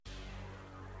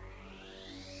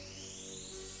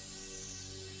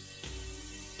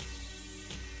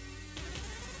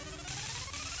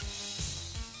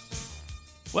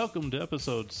Welcome to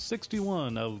episode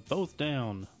 61 of Both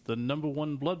Down, the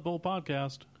 #1 Blood Bowl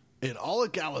podcast. In all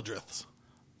of Galadriths.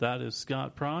 That is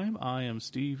Scott Prime. I am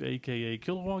Steve, a.k.a.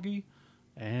 Kilowoggy,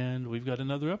 and we've got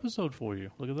another episode for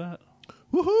you. Look at that.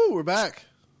 Woohoo, we're back.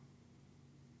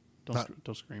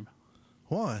 Don't scream.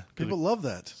 Why? People love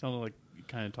that. Sounded like you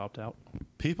kind of topped out.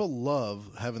 People love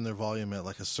having their volume at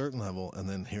like a certain level and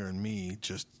then hearing me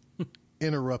just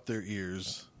interrupt their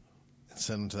ears and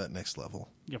send them to that next level.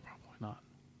 Yeah, probably not.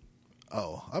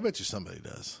 Oh, I bet you somebody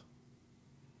does.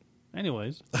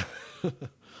 Anyways,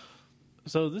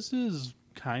 so this is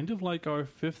kind of like our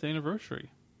 5th anniversary.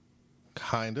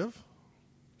 Kind of.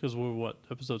 Because we're,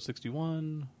 episode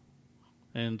 61?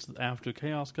 And after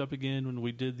Chaos Cup again, when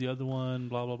we did the other one,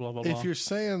 blah, blah, blah, blah, blah. If you're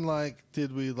saying, like,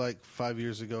 did we, 5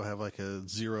 years ago have, a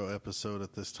 0 episode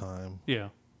at this time? Yeah.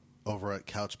 Over at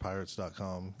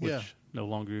couchpirates.com. Which no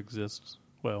longer exists.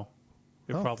 Well,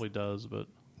 it probably does, but...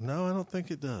 No, I don't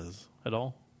think it does. At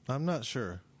all? I'm not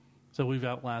sure. So we've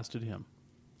outlasted him.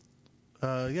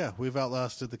 Yeah, we've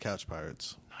outlasted the Couch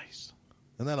Pirates. Nice.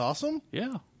 Isn't that awesome?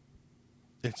 Yeah.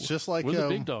 It's just like... We're the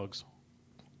big dogs.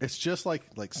 It's just like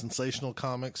Sensational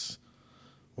Comics,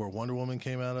 where Wonder Woman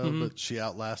came out of, but she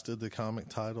outlasted the comic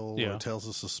title, or Tales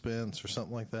of Suspense, or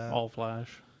something like that. All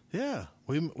Flash. Yeah,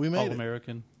 we made All it.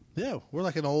 American. Yeah, we're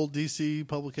like an old DC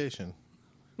publication.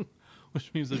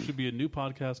 Which means there should be a new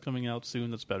podcast coming out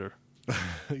soon that's better.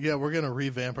 Yeah, we're going to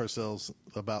revamp ourselves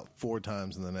about 4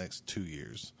 times in the next 2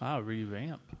 years.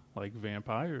 Revamp. Like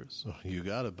vampires. Oh, you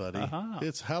got it, buddy. Uh-huh.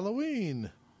 It's Halloween.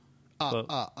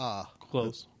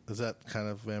 Close. Is that kind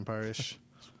of vampire-ish?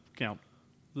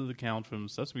 The count from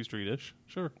Sesame Street-ish.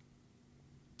 Sure.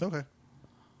 Okay.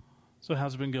 So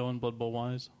how's it been going Blood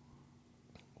Bowl-wise?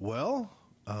 Well,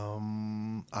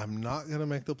 I'm not going to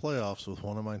make the playoffs with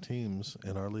one of my teams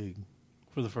in our league.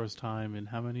 For the first time in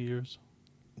how many years?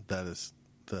 That is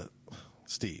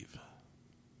Steve.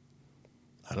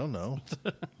 I don't know.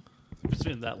 It's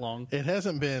been that long. It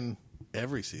hasn't been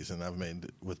every season I've made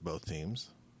it with both teams.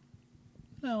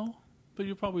 No, but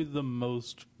you're probably the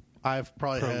most I've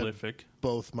probably prolific. Had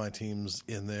both my teams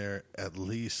in there at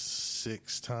least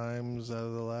 6 times out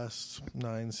of the last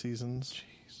 9 seasons.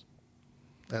 Jeez.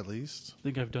 At least. I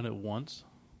think I've done it once.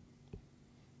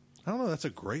 I don't know. That's a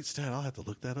great stat. I'll have to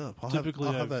look that up. I'll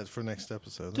have that for next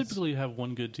episode. Typically, you have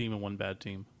one good team and one bad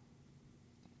team.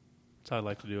 That's how I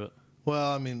like to do it.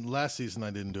 Well, I mean, last season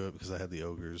I didn't do it because I had the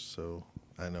Ogres, so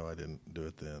I know I didn't do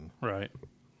it then. Right.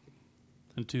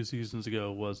 And 2 seasons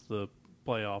ago was the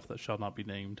playoff that shall not be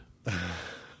named.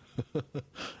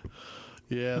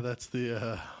 Yeah, that's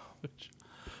the... Which,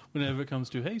 whenever it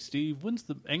comes to, hey, Steve, when's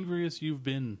the angriest you've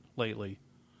been lately?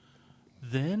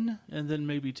 Then, and then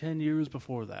maybe 10 years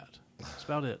before that. That's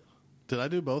about it. Did I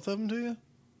do both of them to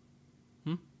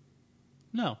you?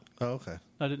 No. Oh, okay.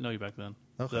 I didn't know you back then.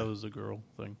 Okay. That was a girl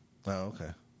thing. Oh,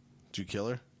 okay. Did you kill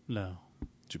her? No.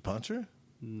 Did you punch her?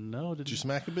 No, Did you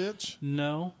smack a bitch?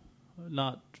 No,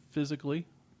 not physically.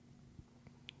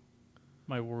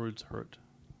 My words hurt.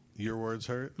 Your words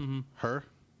hurt? Mm-hmm. Her?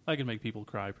 I can make people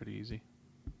cry pretty easy.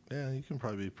 Yeah, you can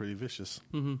probably be pretty vicious.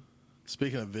 Mm-hmm.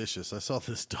 Speaking of vicious, I saw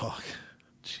this dog.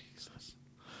 Jesus.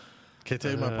 Can I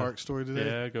tell you my park story today?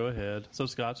 Yeah, go ahead. So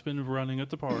Scott's been running at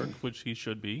the park, which he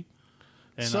should be.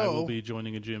 And So- I will be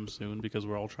joining a gym soon because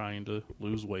we're all trying to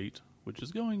lose weight, which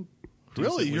is going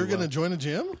Really? decently You're going to well. join a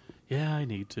gym? Yeah, I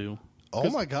need to. Oh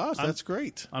 'Cause my gosh, that's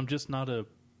great. I'm just not a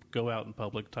go out in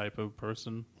public type of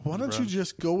person. Why don't you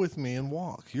just go with me and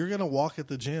walk? You're going to walk at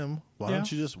the gym. Why Yeah.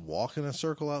 don't you just walk in a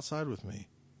circle outside with me?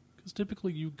 Because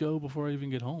typically you go before I even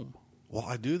get home. Well,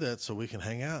 I do that so we can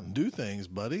hang out and do things,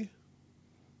 buddy.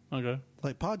 Okay.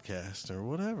 Like podcast or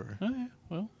whatever. Okay,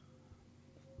 well.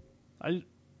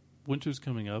 Winter's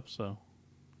coming up, so...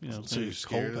 it's So gonna you're be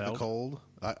scared of out. the cold?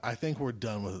 I think we're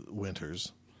done with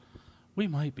winters. We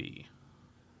might be.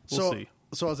 We'll see.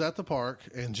 So I was at the park,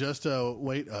 and just a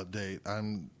weight update,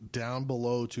 I'm down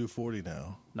below 240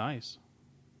 now. Nice.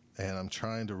 And I'm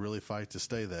trying to really fight to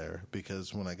stay there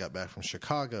because when I got back from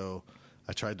Chicago,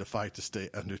 I tried to fight to stay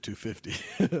under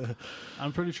 250.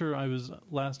 I'm pretty sure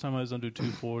last time I was under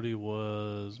 240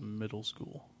 was middle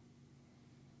school.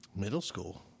 Middle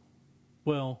school?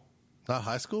 Well, Not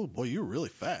high school? Boy, you're really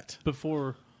fat.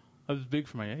 before I was big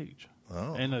for my age.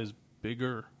 Oh. And I was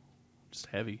bigger, just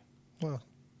heavy. Well,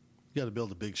 you got to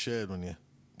build a big shed when you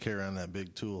carry around that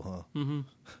big tool, huh? Mm-hmm.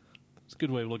 It's a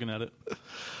good way of looking at it.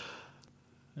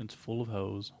 And it's full of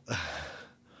hose.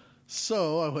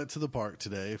 So I went to the park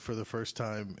today for the first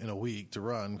time in a week to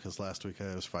run because last week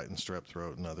I was fighting strep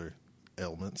throat and other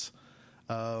ailments.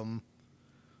 Ran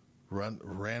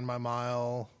my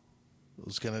mile.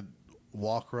 Was going to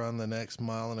walk around the next 1.25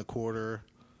 miles.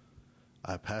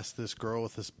 I passed this girl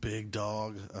with this big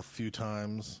dog a few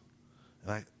times.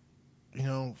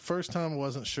 And first time I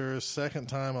wasn't sure. Second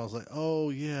time I was like, oh,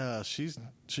 yeah, she's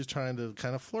trying to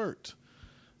kind of flirt.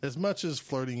 As much as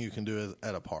flirting you can do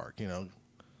at a park,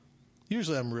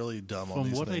 Usually I'm really dumb on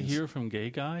these things. From what I hear from gay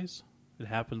guys, it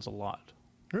happens a lot.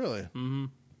 Really?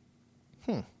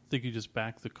 Mm-hmm. Think you just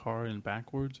back the car in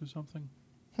backwards or something?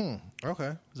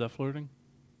 Okay. Is that flirting?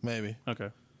 Maybe. Okay.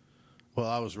 Well,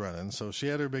 I was running, so she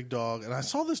had her big dog, and I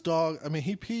saw this dog. I mean,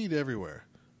 he peed everywhere.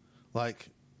 Like,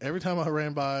 every time I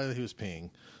ran by, he was peeing.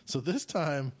 So this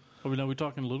time... Are we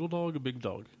talking little dog or big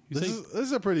dog? This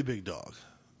is a pretty big dog.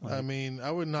 Like, I mean,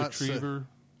 I would not retriever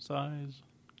size?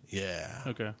 Yeah.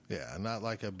 Okay. Yeah, not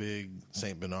like a big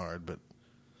St. Bernard, but,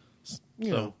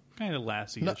 kind of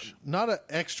Lassie-ish. Not an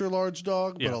extra large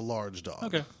dog, but Yeah. a large dog.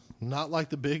 Okay. Not like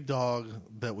the big dog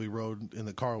that we rode in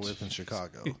the car with in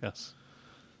Chicago. Yes.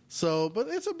 So, but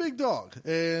it's a big dog,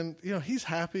 and, he's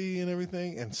happy and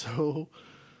everything, and so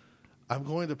I'm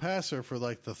going to pass her for,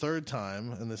 like, the third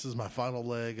time, and this is my final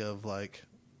leg of, like,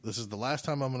 this is the last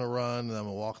time I'm going to run, and I'm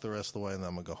going to walk the rest of the way, and then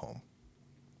I'm going to go home.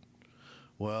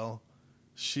 Well,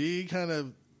 she kind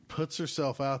of puts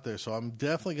herself out there, so I'm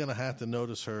definitely going to have to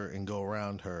notice her and go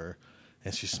around her,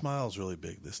 and she smiles really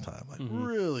big this time, like,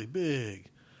 really big,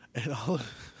 and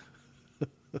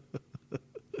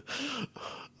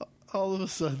all of a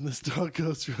sudden, this dog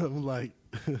goes from, like,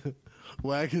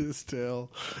 wagging his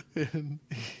tail, and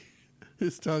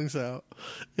his tongue's out,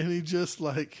 and he just,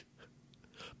 like,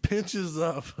 pinches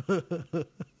up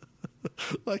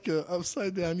like a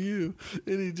upside down U,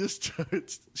 and he just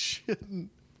starts shitting.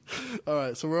 All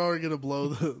right, so we're already going to blow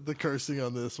the cursing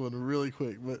on this one really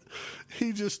quick, but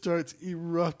he just starts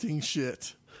erupting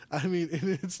shit. I mean,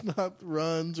 and it's not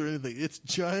runs or anything. It's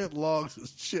giant logs of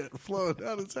shit flowing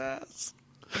out his ass.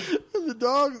 And the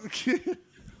dog...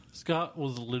 Scott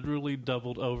was literally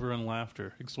doubled over in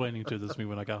laughter, explaining to me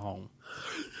when I got home.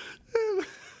 And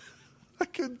I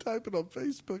couldn't type it on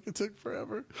Facebook. It took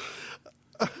forever.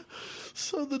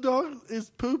 So the dog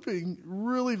is pooping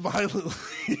really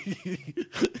violently,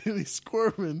 and he's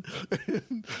squirming,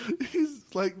 and he's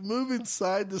like moving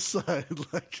side to side,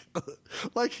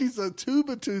 like he's a tube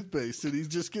of toothpaste, and he's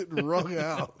just getting wrung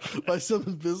out by some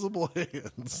invisible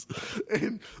hands.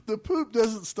 And the poop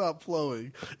doesn't stop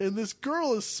flowing, and this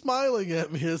girl is smiling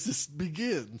at me as this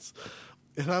begins.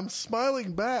 And I'm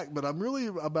smiling back, but I'm really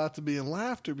about to be in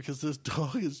laughter because this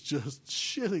dog is just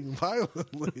shitting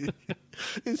violently.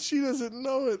 And she doesn't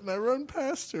know it. And I run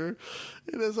past her.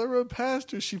 And as I run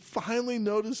past her, she finally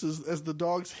notices as the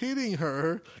dog's hitting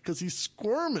her because he's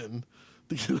squirming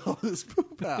to get all this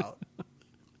poop out.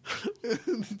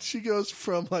 And she goes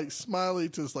from like smiley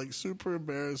to like super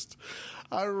embarrassed.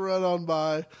 I run on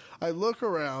by. I look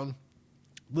around.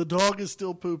 The dog is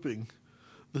still pooping.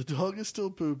 The dog is still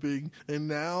pooping, and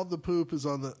now the poop is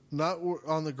not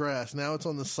on the grass. Now it's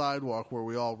on the sidewalk where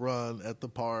we all run at the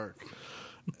park.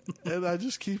 And I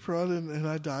just keep running, and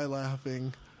I die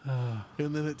laughing.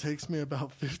 And then it takes me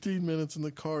about 15 minutes in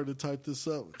the car to type this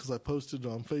up because I posted it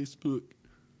on Facebook.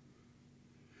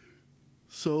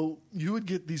 So you would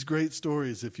get these great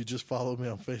stories if you just follow me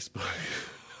on Facebook.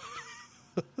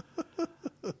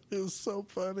 It was so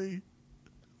funny.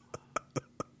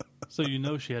 So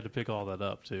she had to pick all that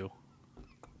up, too.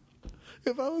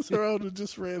 If I was her, I would have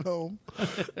just ran home.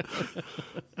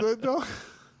 The dog...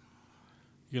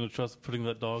 You going to trust putting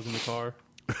that dog in the car?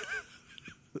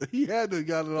 He had to have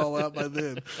gotten it all out by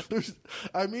then.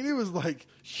 It was like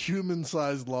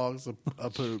human-sized logs of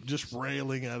poop just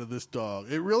railing out of this dog.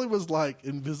 It really was like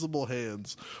invisible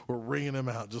hands were wringing him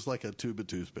out just like a tube of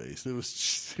toothpaste.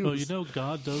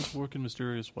 God does work in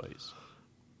mysterious ways.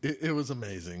 It was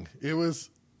amazing. It was...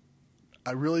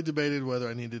 I really debated whether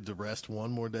I needed to rest one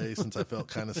more day since I felt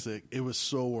kind of sick. It was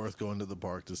so worth going to the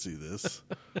park to see this.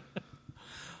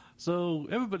 So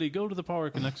everybody go to the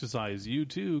park and exercise. You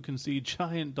too can see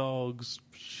giant dogs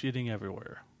shitting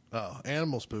everywhere. Oh,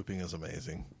 animals pooping is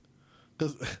amazing.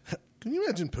 Because can you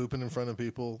imagine pooping in front of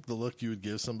people? The look you would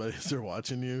give somebody as they're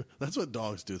watching you. That's what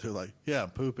dogs do. They're like, "Yeah, I'm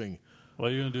pooping."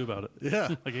 What are you gonna do about it?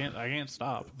 Yeah, I can't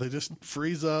stop. They just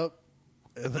freeze up.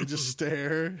 And they just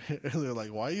stare, and they're like,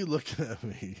 "Why are you looking at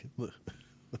me?"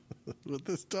 With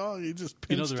this dog, he just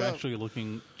pinched they're up. actually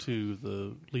looking to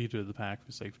the leader of the pack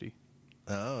for safety.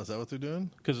 Oh, is that what they're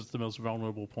doing? Because it's the most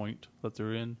vulnerable point that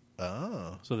they're in.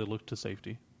 Oh. So they look to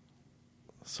safety.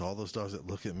 So all those dogs that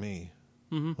look at me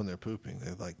when they're pooping,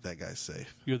 they're like, that guy's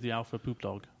safe. You're the alpha poop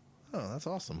dog. Oh, that's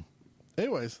awesome.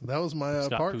 Anyways, that was my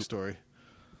park poop. story.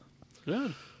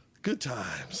 Good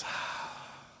times.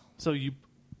 So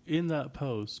in that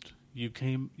post, you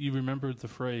remembered the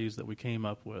phrase that we came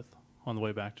up with on the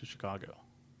way back to Chicago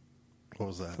What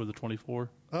was that? for the 24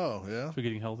 Oh, yeah. for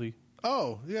getting healthy.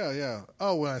 Oh, yeah, yeah.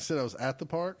 Oh, when I said I was at the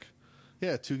park?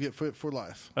 Yeah, to get fit for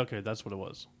life. Okay, that's what it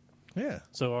was. Yeah.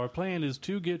 So our plan is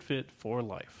to get fit for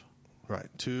life. Right.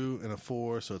 2 and a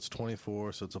 4, so it's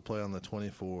 24. So it's a play on the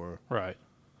 24. Right.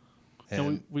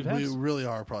 And we've we had really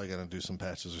are probably going to do some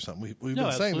patches or something. We've No,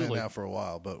 been saying that absolutely. now for a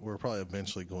while, but we're probably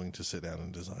eventually going to sit down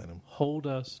and design them. Hold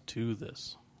us to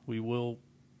this. We will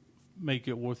make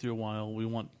it worth your while. We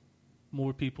want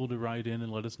more people to write in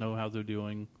and let us know how they're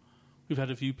doing. We've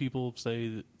had a few people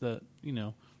say that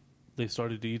they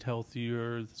started to eat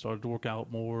healthier, started to work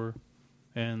out more,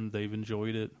 and they've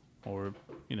enjoyed it or,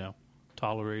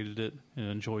 tolerated it and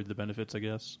enjoyed the benefits, I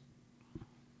guess.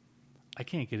 I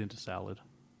can't get into salad.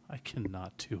 I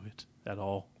cannot do it at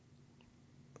all.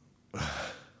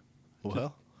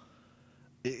 Well,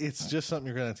 it's just something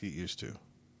you're going to have to get used to.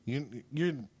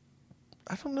 You're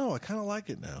I don't know. I kind of like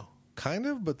it now. Kind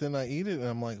of, but then I eat it and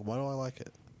I'm like, why do I like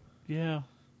it? Yeah.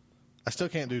 I still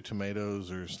can't do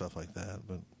tomatoes or stuff like that,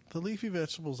 but the leafy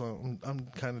vegetables I'm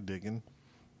kind of digging.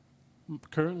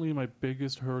 Currently, my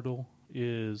biggest hurdle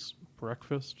is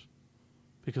breakfast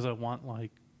because I want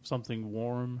like something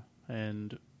warm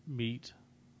and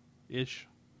meat-ish,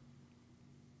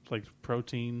 like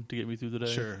protein to get me through the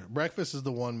day. Sure. Breakfast is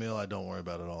the one meal I don't worry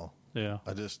about at all. Yeah.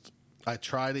 I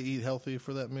try to eat healthy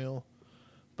for that meal,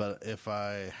 but if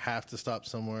I have to stop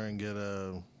somewhere and get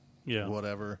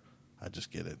whatever, I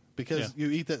just get it. Because you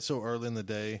eat that so early in the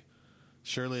day,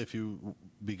 surely if you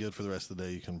be good for the rest of the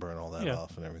day, you can burn all that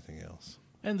off and everything else.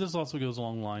 And this also goes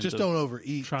along the lines Just of don't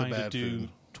overeat the trying bad to do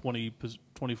food.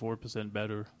 24%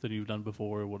 better than you've done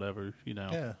before or whatever,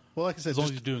 Yeah. Well, like I said, As long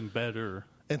as you're doing better.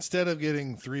 instead of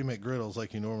getting 3 McGriddles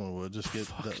like you normally would, just get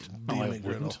the No, I McGriddle.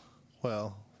 wouldn't.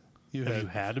 Well, Have you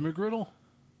had a McGriddle?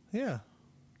 Yeah.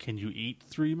 Can you eat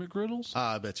 3 McGriddles?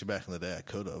 I bet you back in the day I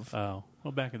could have. Oh,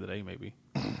 well, back in the day, maybe.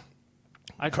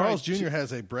 Carl's Jr.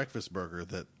 has a breakfast burger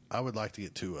that I would like to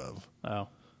get 2 of. Oh.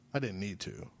 I didn't need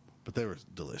to, but they were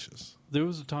delicious. There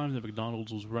was a time that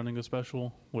McDonald's was running a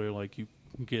special where, like, you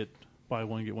can get buy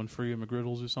one, get one free at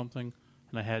McGriddles or something.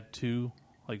 And I had 2,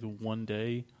 like, one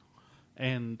day.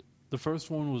 And the first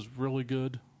one was really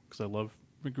good because I love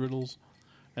McGriddles.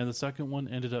 And the second one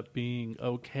ended up being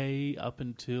okay up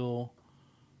until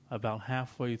about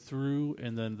halfway through.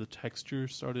 And then the texture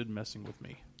started messing with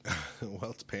me.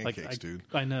 Well, it's pancakes, dude.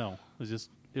 I know.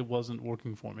 It wasn't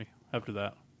working for me after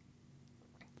that.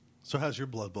 So how's your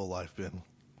Blood Bowl life been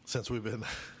since we've been...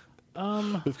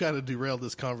 we've kind of derailed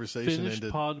this conversation Finished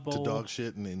into Pod Bowl. dog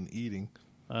shit and eating.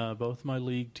 Both my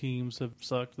league teams have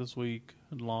sucked this week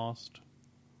and lost.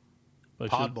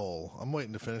 But Pod Bowl. I'm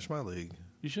waiting to finish my league.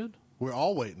 You should. We're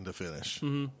all waiting to finish.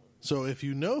 Mm-hmm. So if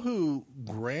you know who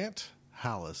Grant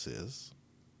Hallis is,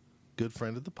 good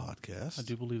friend of the podcast. I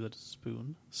do believe that's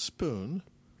Spoon.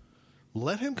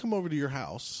 Let him come over to your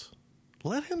house.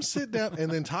 Let him sit down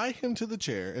and then tie him to the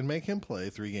chair and make him play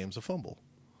 3 games of Fumble.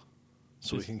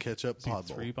 So we can catch up Pod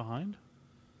Bowl. 3 behind?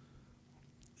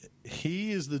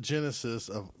 He is the genesis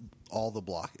of all the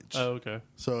blockage. Oh, okay.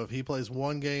 So if he plays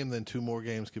 1 game, then 2 more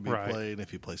games can be played. And if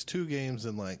he plays 2 games,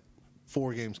 then like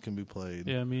 4 games can be played.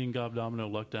 Yeah, me and Gob Domino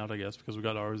lucked out, I guess, because we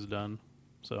got ours done.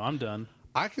 So I'm done.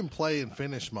 I can play and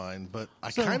finish mine, but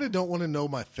I kind of don't want to know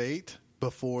my fate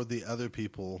before the other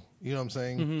people. You know what I'm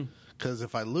saying? Because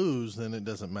if I lose, then it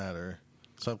doesn't matter.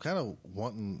 So I'm kind of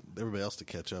wanting everybody else to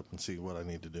catch up and see what I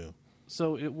need to do.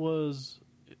 So it was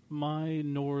my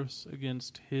Norse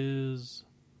against his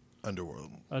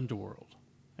Underworld.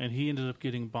 And he ended up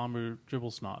getting Bomber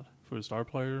Dribble Snot for a star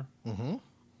player. Mm-hmm.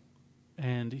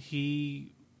 And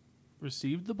he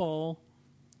received the ball.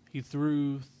 He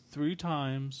threw 3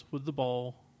 times with the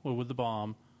ball, or with the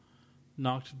bomb,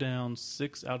 knocked down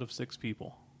 6 out of 6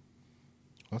 people.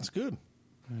 That's good.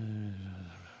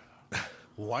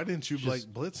 Why didn't you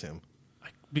blitz him?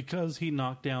 Because he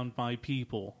knocked down my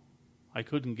people. I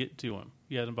couldn't get to him.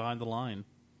 He had him behind the line.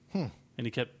 And he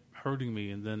kept hurting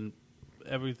me, and then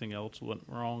everything else went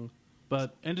wrong.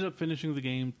 But ended up finishing the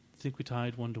game. I think we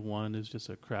tied 1-1. It was just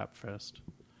a crap fest.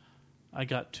 I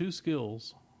got 2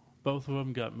 skills. Both of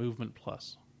them got movement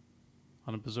plus.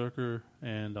 On a Berserker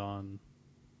and on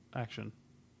Action.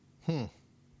 I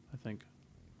think.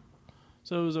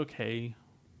 So it was okay.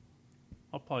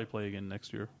 I'll probably play again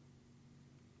next year.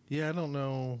 Yeah, I don't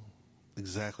know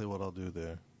exactly what I'll do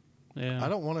there. Yeah, I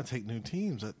don't want to take new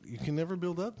teams. You can never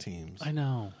build up teams. I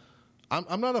know.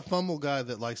 I'm not a Fumble guy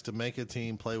that likes to make a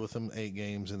team, play with them 8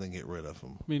 games, and then get rid of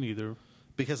them. Me neither.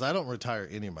 Because I don't retire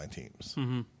any of my teams.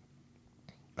 Mm-hmm.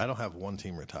 I don't have one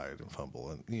team retired in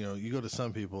Fumble. And, you go to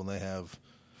some people and they have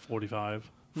 45.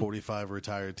 45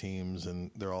 retired teams,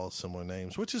 and they're all similar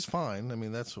names, which is fine. I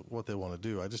mean, that's what they want to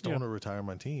do. I just don't want to retire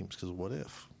my teams because what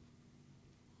if?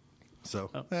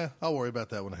 So, I'll worry about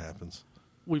that when it happens.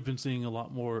 We've been seeing a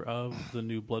lot more of the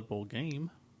new Blood Bowl game.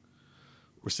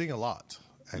 We're seeing a lot,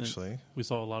 actually. And we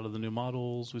saw a lot of the new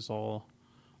models. We saw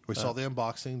the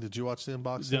unboxing. Did you watch the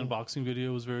unboxing? The unboxing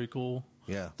video was very cool.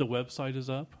 Yeah. The website is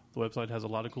up. The website has a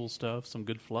lot of cool stuff, some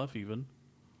good fluff even,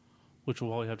 which we'll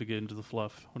probably have to get into the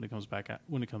fluff when it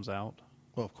comes out.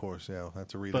 Well, of course, yeah. I'll have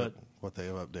to read up what they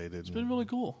have updated. It's been really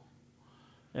cool.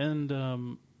 And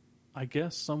I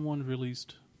guess someone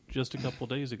released just a couple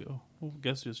days ago, well, I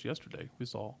guess just yesterday, we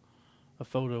saw a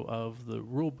photo of the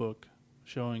rule book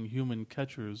showing human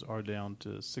catchers are down to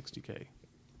 60K.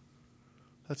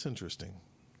 That's interesting.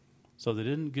 So they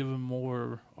didn't give them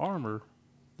more armor,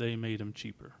 they made them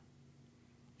cheaper,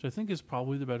 which I think is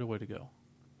probably the better way to go.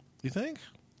 You think?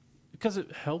 Because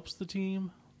it helps the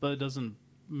team, but it doesn't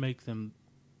make them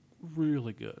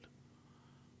really good.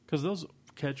 Because those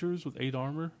catchers with 8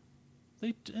 armor,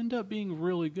 they end up being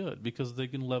really good because they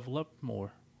can level up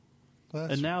more.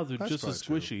 And now they're just as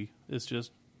squishy. True. It's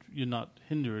just you're not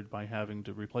hindered by having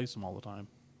to replace them all the time.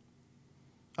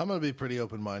 I'm going to be pretty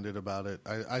open-minded about it.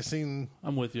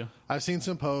 I'm with you. I've seen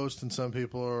some posts, and some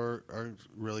people are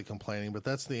really complaining, but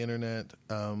that's the internet.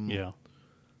 Yeah.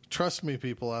 Trust me,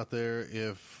 people out there,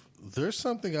 if there's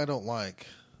something I don't like,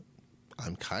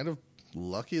 I'm kind of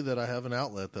lucky that I have an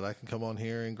outlet that I can come on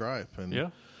here and gripe.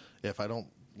 And if I don't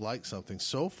like something,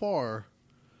 so far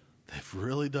they've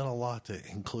really done a lot to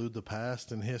include the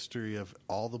past and history of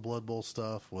all the Blood Bowl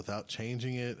stuff without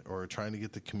changing it or trying to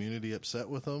get the community upset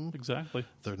with them. Exactly.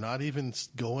 They're not even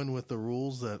going with the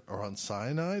rules that are on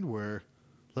Cyanide, where,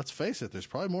 let's face it, there's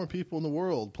probably more people in the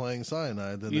world playing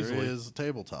Cyanide than there is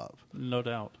tabletop. No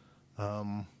doubt.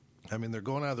 I mean, they're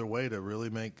going out of their way to really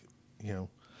make,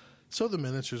 so the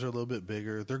miniatures are a little bit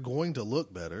bigger. They're going to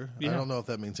look better. I don't know if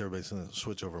that means everybody's going to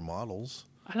switch over models.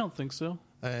 I don't think so.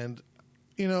 And,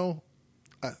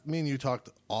 me and you talked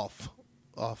off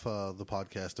the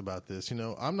podcast about this.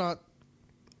 I'm not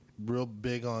real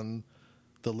big on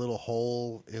the little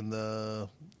hole in the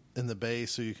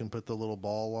base so you can put the little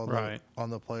ball on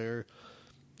the player.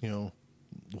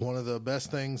 One of the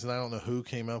best things, and I don't know who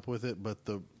came up with it, but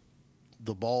the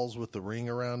balls with the ring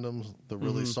around them, the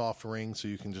really soft ring, so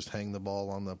you can just hang the ball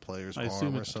on the player's arm or something. I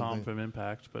assume it's Tom from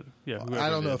Impact, but yeah.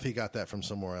 I don't know if he got that from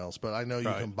somewhere else, but I know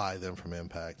you can buy them from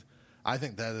Impact. I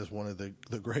think that is one of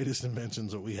the greatest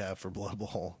inventions that we have for Blood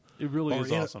Bowl. It really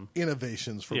is awesome.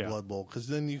 Innovations for Blood Bowl, because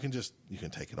then you can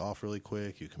take it off really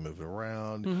quick. You can move it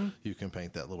around. Mm-hmm. You can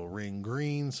paint that little ring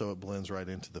green so it blends right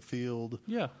into the field.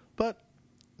 Yeah. But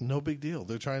no big deal.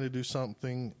 They're trying to do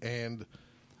something, and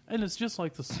it's just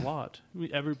like the slot. I mean,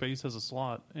 every base has a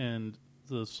slot, and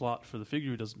the slot for the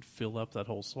figure doesn't fill up that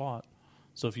whole slot.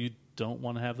 So if you don't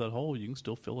want to have that hole, you can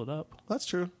still fill it up. That's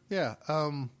true. Yeah.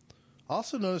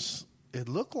 Also notice it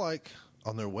looked like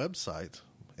on their website,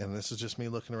 and this is just me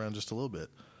looking around just a little bit,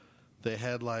 they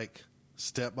had like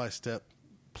step-by-step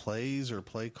plays or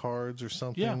play cards or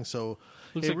something. Yeah. So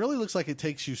it really looks like it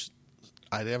takes you...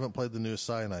 I haven't played the newest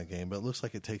Cyanide game, but it looks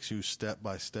like it takes you step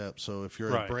by step. So if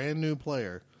you're a brand new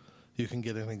player, you can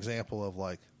get an example of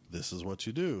like, this is what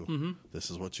you do, this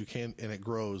is what you can, and it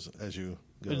grows as you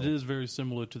go. It is very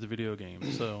similar to the video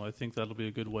game, so I think that'll be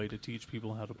a good way to teach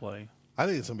people how to play. I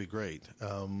think it's going to be great.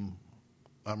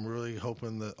 I'm really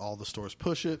hoping that all the stores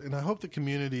push it, and I hope the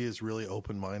community is really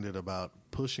open-minded about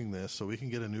pushing this so we can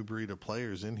get a new breed of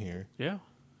players in here. Yeah.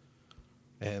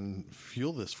 And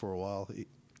fuel this for a while.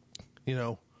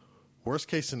 Worst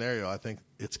case scenario, I think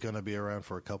it's going to be around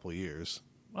for a couple of years.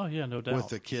 Oh, yeah, no doubt. With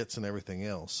the kits and everything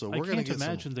else. So I can't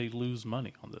imagine they lose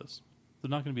money on this. They're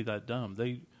not going to be that dumb.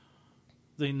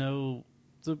 They know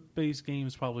the base game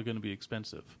is probably going to be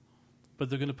expensive, but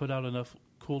they're going to put out enough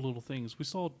cool little things. We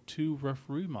saw 2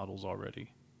 referee models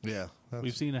already. Yeah.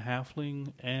 We've seen a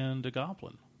halfling and a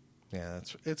goblin. Yeah,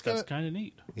 that's kind of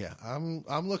neat. Yeah, I'm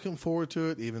looking forward to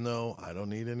it, even though I don't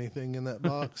need anything in that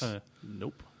box.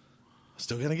 Nope.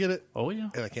 Still going to get it. Oh, yeah.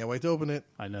 And I can't wait to open it.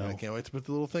 I know. And I can't wait to put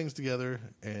the little things together.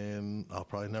 And I'll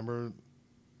probably number,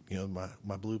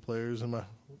 my blue players and my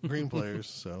green players.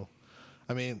 So,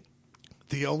 I mean,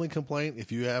 the only complaint,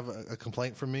 if you have a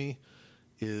complaint from me,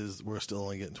 is we're still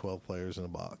only getting 12 players in a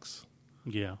box.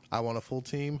 Yeah. I want a full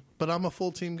team, but I'm a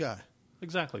full team guy.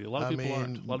 Exactly. A lot of people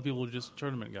aren't. A lot of people are just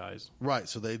tournament guys. Right.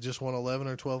 So they just want 11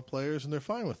 or 12 players, and they're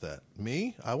fine with that.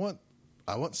 Me, I want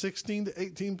 16 to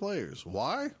 18 players.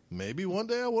 Why? Maybe one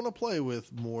day I want to play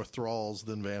with more thralls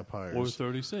than vampires. Or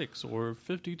 36 or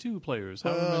 52 players.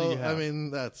 However many you have. I mean,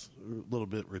 that's a little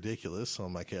bit ridiculous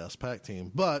on my Chaos Pack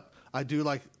team. But I do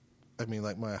like I mean,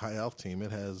 like my high elf team,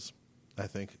 it has, I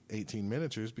think, 18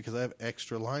 miniatures because I have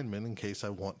extra linemen in case I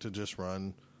want to just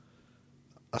run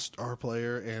a star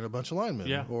player and a bunch of linemen.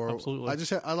 Yeah, or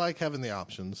absolutely. I like having the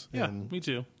options. Yeah, and me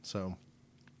too.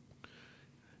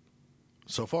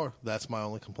 So far, that's my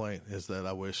only complaint is that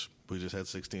I wish we just had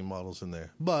 16 models in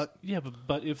there. But Yeah,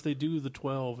 but if they do the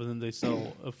 12 and then they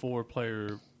sell a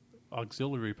 4-player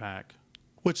auxiliary pack,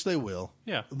 which they will.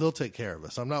 yeah, They'll take care of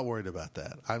us. I'm not worried about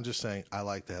that. I'm just saying I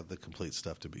like to have the complete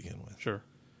stuff to begin with. sure.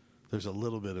 There's a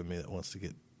little bit of me that wants to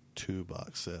get 2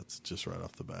 box sets just right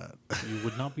off the bat. You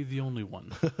would not be the only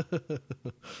one.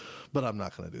 But I'm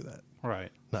not going to do that.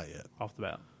 Right, Not yet. off the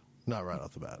bat. Not right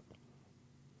off the bat.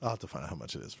 I'll have to find out how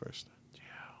much it is first. Yeah.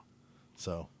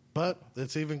 So, but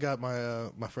it's even got my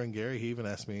friend Gary. He even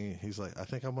asked me, he's like, I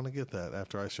think I'm going to get that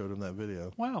after I showed him that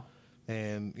video. Wow.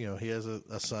 And, you know, he has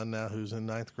a son now who's in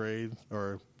 9th grade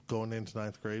or going into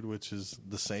 9th grade, which is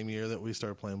the same year that we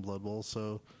started playing Blood Bowl.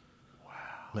 So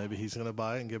maybe he's going to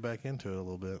buy it and get back into it a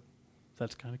little bit.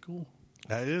 That's kind of cool.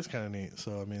 It is kind of neat.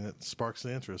 So, I mean, it sparks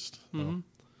the interest. Mm-hmm. So.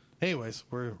 Anyways,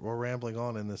 we're rambling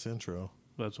on in this intro.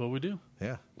 That's what we do.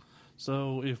 Yeah.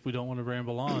 So if we don't want to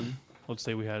ramble on, let's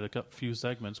say we had a few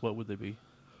segments, what would they be?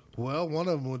 Well, one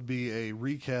of them would be a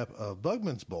recap of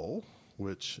Bugman's Bowl,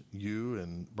 which you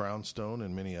and Brownstone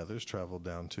and many others traveled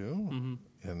down to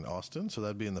in Austin. So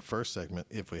that'd be in the first segment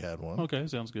if we had one. Okay,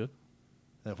 sounds good.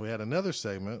 And if we had another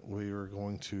segment, we were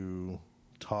going to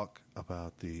talk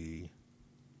about the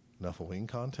Nuffleween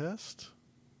contest.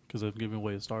 Because I've given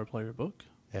away a Star Player book.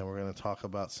 And we're going to talk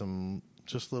about some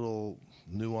just little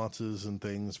nuances and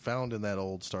things found in that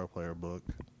old Star Player book.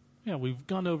 Yeah, we've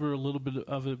gone over a little bit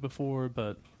of it before,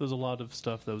 but there's a lot of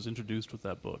stuff that was introduced with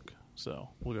that book. So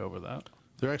we'll go over that.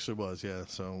 There actually was, yeah.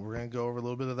 So we're going to go over a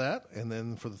little bit of that. And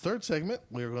then for the third segment,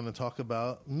 we're going to talk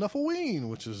about Nuffleween,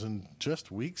 which is in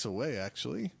just weeks away,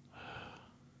 actually.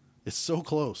 It's so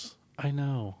close. I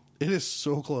know. It is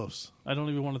so close. I don't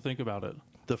even want to think about it.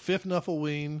 The 5th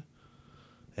Nuffleween,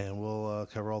 and we'll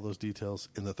cover all those details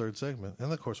in the third segment.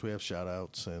 And, of course, we have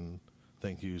shout-outs and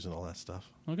thank yous and all that stuff.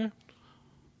 Okay.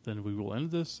 Then we will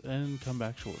end this and come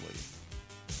back shortly.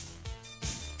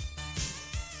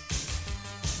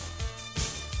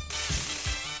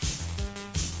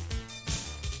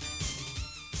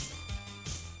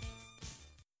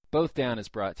 Both Down is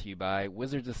brought to you by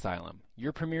Wizards Asylum,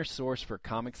 your premier source for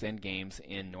comics and games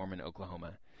in Norman,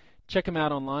 Oklahoma. Check them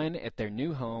out online at their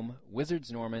new home,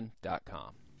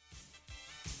 wizardsnorman.com.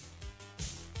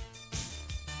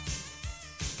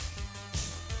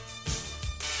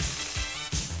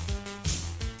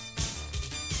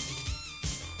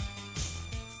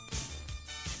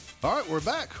 All right, we're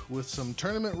back with some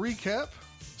tournament recap.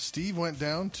 Steve went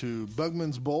down to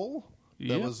Bugman's Bowl.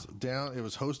 That Yep. was down. It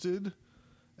was hosted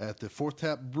at the Fourth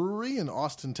Tap Brewery in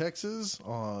Austin, Texas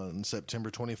on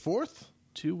September 24th.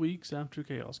 2 weeks after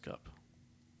Chaos Cup.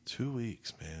 2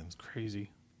 weeks, man. Crazy.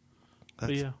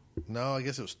 That's, yeah. No, I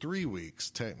guess it was 3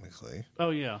 weeks, technically. Oh,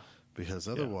 yeah. Because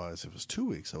otherwise, if it was 2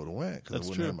 weeks, I would have went because I That's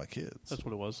wouldn't true. have my kids. That's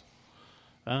what it was.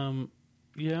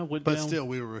 Yeah, went But down. still,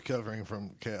 we were recovering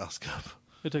from Chaos Cup.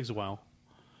 It takes a while.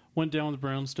 Went down with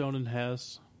Brownstone and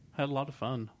Hess. Had a lot of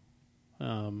fun.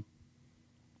 Did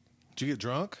you get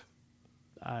drunk?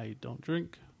 I don't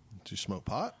drink. Did you smoke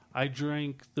pot? I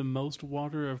drank the most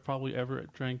water I've probably ever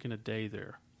drank in a day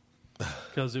there.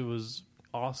 Because it was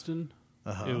Austin.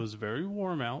 It was very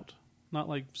warm out. Not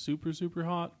like super, super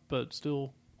hot, but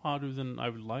still hotter than I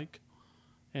would like.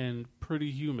 And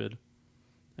pretty humid.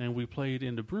 And we played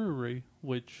in the brewery,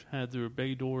 which had their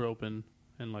bay door open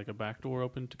and like a back door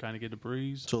open to kind of get a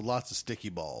breeze. So lots of sticky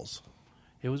balls.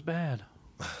 It was bad.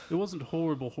 It wasn't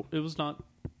horrible. It was not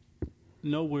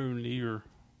nowhere near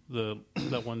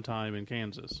that one time in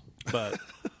Kansas. But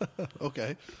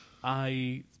Okay.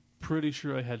 I pretty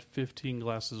sure I had 15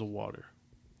 glasses of water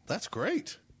That's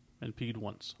great. and peed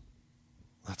once.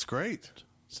 That's great.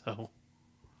 So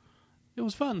it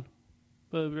was fun,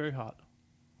 but very hot.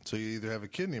 So you either have a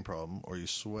kidney problem or you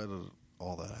sweated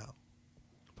all that out.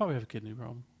 Probably have a kidney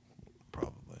problem.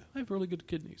 Probably. I have really good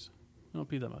kidneys. I don't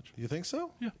pee that much. You think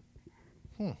so? Yeah.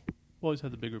 Always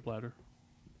had the bigger bladder.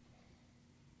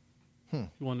 You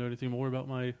want to know anything more about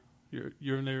my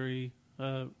urinary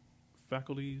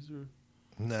faculties or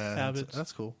Nah, habits?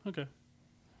 that's cool. Okay.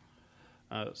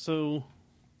 So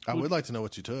I would like to know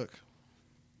what you took.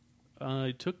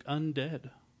 I took Undead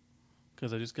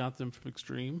because I just got them from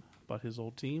Extreme, bought his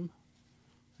old team,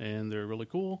 and they're really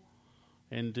cool.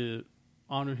 And to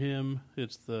honor him,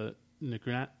 it's the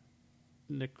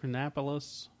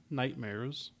Necronopolis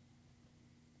Nightmares.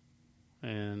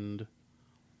 And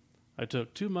I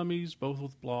took 2 mummies, both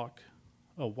with block,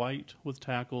 a white with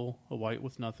tackle, a white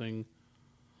with nothing,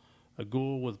 a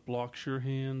ghoul with block sure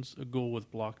hands, a ghoul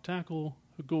with block tackle,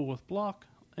 a ghoul with block,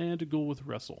 and a ghoul with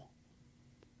wrestle.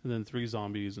 And then 3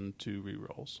 zombies and 2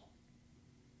 rerolls.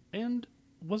 And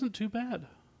it wasn't too bad.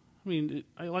 I mean,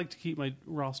 I like to keep my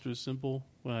rosters simple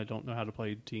when I don't know how to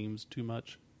play teams too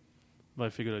much. But I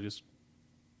figured I'd just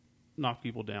knock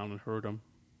people down and hurt them,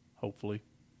 hopefully.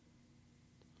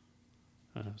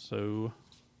 So,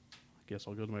 I guess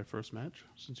I'll go to my first match,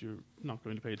 since you're not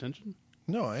going to pay attention.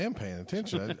 No, I am paying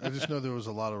attention. I just know there was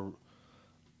a lot of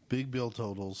big bill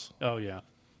totals. Oh, yeah.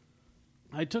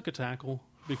 I took a tackle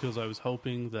because I was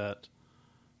hoping that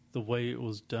the way it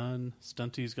was done,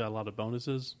 Stunty's got a lot of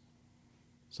bonuses.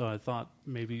 So I thought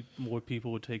maybe more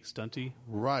people would take Stunty.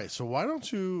 Right. So why don't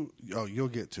you... Oh, you'll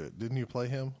get to it. Didn't you play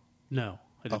him? No,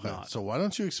 I did not. So why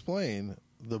don't you explain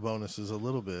the bonuses a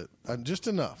little bit? Just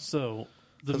enough. So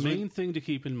the main thing to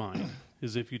keep in mind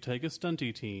is if you take a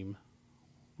Stunty team,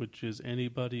 which is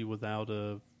anybody without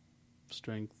a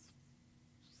strength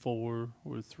 4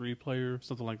 or 3 player,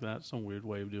 something like that, some weird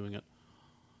way of doing it.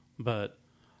 But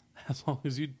as long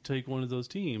as you take one of those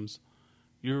teams,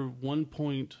 your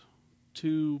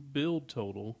 1.2 build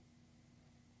total,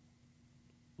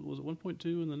 was it 1.2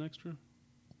 in the extra?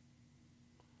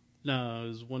 No, it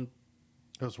was 1.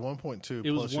 It was 1.2.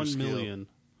 It plus was your 1 skill. million,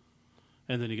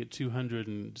 and then you get 200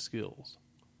 in skills.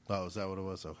 Oh, is that what it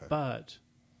was? Okay. But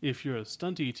if you're a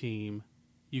Stunty team,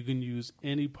 you can use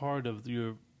any part of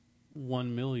your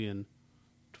 1 million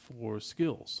for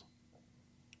skills.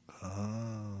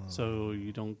 Oh. So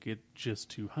you don't get just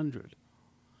 200.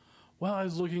 Well, I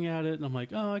was looking at it, and I'm like,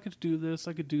 oh, I could do this,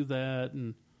 I could do that.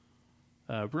 And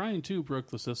Brian, too, broke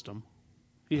the system.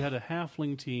 He had a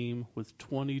halfling team with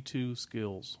 22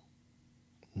 skills.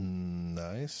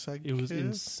 Nice, I guess. It was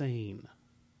insane.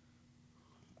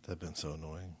 That'd been so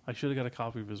annoying. I should have got a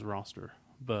copy of his roster,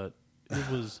 but it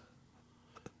was...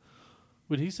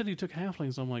 When he said he took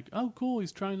halflings, I'm like, oh, cool,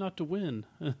 he's trying not to win.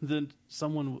 And then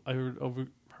I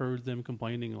overheard them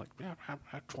complaining, like, yeah, I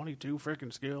have 22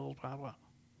 freaking skills, blah, blah.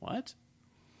 What?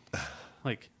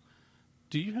 Like,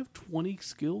 do you have 20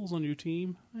 skills on your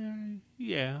team?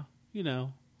 Yeah,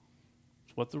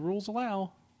 it's what the rules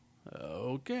allow.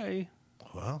 Okay.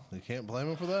 Well, you can't blame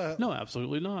him for that. No,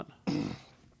 absolutely not.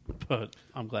 But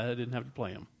I'm glad I didn't have to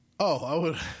play him. Oh, I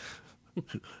would...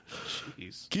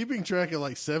 Jeez. Keeping track of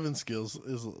like 7 skills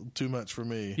is too much for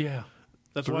me. Yeah.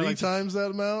 That's 3 why I like times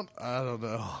that amount? I don't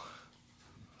know.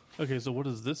 Okay, so what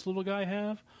does this little guy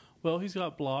have? Well, he's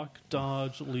got block,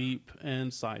 dodge, leap,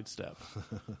 and sidestep.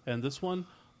 And this one,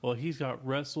 well, he's got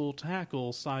wrestle,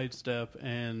 tackle, sidestep,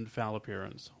 and foul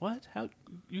appearance. What? How?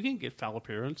 You can't get foul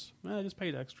appearance. I just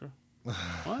paid extra.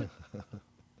 What?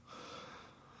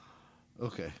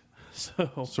 Okay.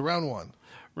 So round 1.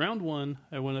 round 1,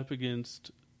 I went up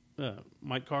against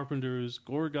Mike Carpenter's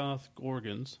Gorgoth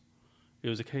Gorgons. It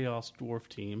was a Chaos Dwarf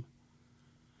team.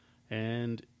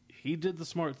 And he did the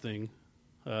smart thing.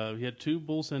 He had 2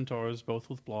 Bull Centaurs, both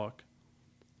with block.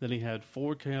 Then he had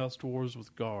 4 Chaos Dwarves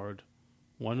with guard,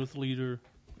 1 with leader,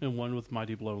 and 1 with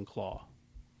Mighty Blow and Claw.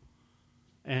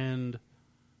 And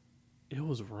it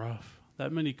was rough.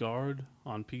 That many guard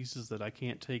on pieces that I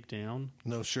can't take down.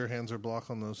 No sure hands or block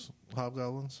on those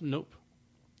hobgoblins? Nope.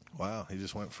 Wow, he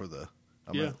just went for the...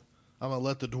 I'm Yeah. going to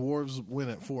let the dwarves win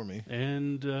it for me.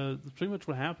 And that's pretty much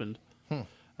what happened.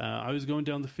 I was going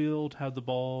down the field, had the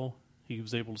ball. He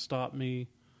was able to stop me.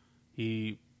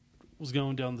 He was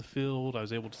going down the field. I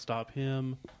was able to stop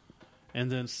him. And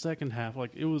then second half,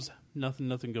 like it was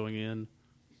nothing going in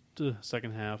to the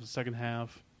second half. The second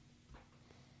half,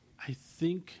 I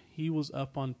think he was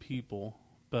up on people,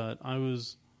 but I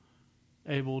was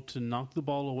able to knock the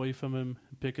ball away from him,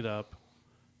 pick it up,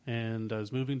 and I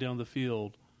was moving down the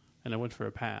field, and I went for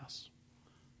a pass.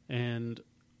 And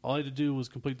all I had to do was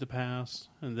complete the pass,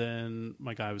 and then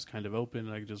my guy was kind of open,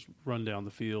 and I could just run down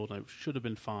the field, and I should have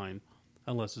been fine,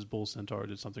 unless his Bull Centaur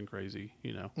did something crazy,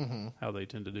 how they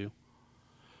tend to do.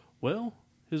 Well,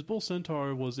 his Bull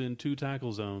Centaur was in 2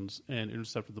 tackle zones and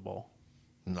intercepted the ball.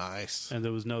 Nice. And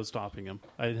there was no stopping him.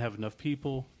 I didn't have enough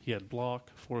people. He had block,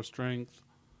 4 strength,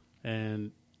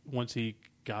 and once he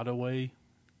got away,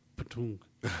 patoong,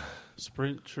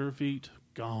 sprint, sure feet,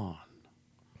 gone.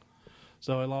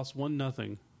 So I lost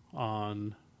 1-0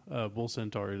 on Bull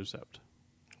Centaur intercept.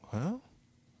 Well,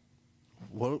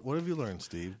 what have you learned,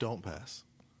 Steve? Don't pass.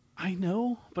 I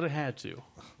know, but I had to.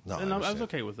 No, And I was understand.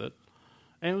 okay with it.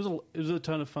 And it was a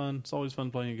ton of fun. It's always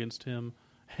fun playing against him.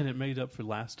 And it made up for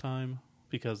last time,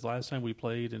 because last time we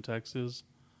played in Texas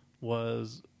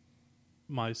was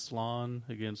my Slan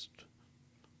against,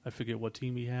 I forget what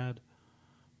team he had.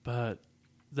 But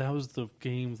that was the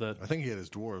game that I think he had his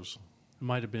dwarves.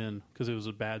 might have been because it was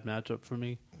a bad matchup for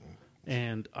me,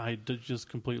 and I did just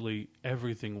completely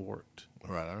everything worked.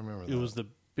 Right, I remember that. It was the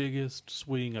biggest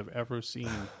swing I've ever seen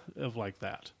of like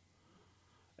that.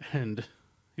 And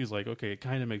he's like, okay, it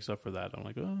kind of makes up for that. I'm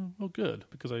like, oh, good,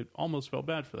 because I almost felt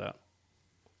bad for that.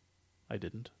 I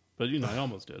didn't, but I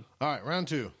almost did. All right, round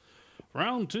 2.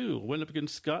 Round 2, went up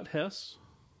against Scott Hess.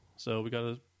 So we got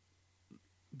to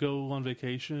go on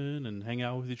vacation and hang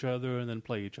out with each other and then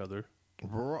play each other.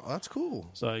 That's cool.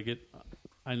 So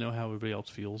I know how everybody else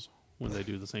feels when they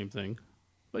do the same thing,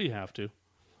 but you have to.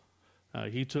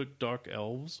 He took Dark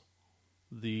Elves,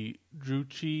 the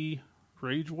Druchii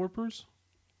Rage Warpers.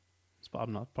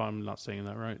 I'm not saying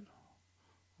that right.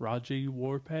 Raji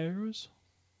Warpers?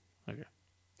 Okay.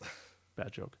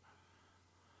 Bad joke.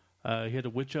 He had a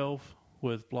Witch Elf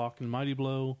with Block and Mighty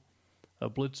Blow, a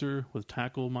Blitzer with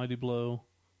Tackle Mighty Blow,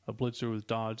 a Blitzer with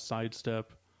Dodge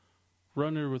Sidestep,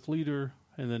 Runner with Leader,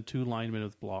 and then 2 linemen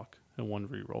with Block and 1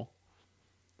 reroll.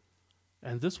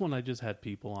 And this one I just had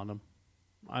people on him.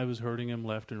 I was hurting him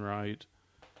left and right.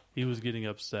 He was getting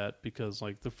upset because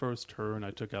like the first turn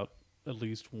I took out at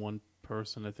least one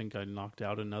person. I think I knocked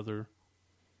out another.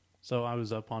 So I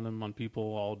was up on him on people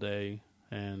all day,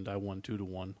 and I won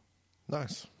 2-1.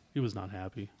 Nice. He was not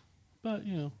happy. But,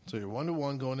 So you're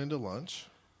 1-1 going into lunch.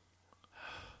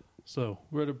 So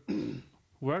we're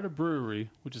at a brewery,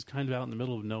 which is kind of out in the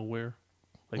middle of nowhere.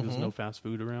 Like there's no fast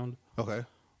food around. Okay.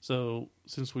 So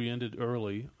since we ended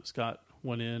early, Scott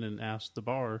went in and asked the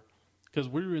bar, because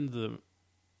we were in the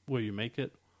where you make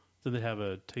it. Then they have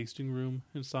a tasting room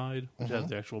inside, which has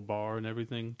the actual bar and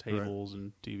everything, tables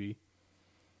and TV.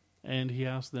 And he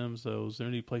asked them, so is there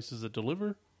any places that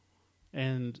deliver?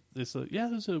 And they said, yeah,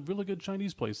 there's a really good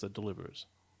Chinese place that delivers.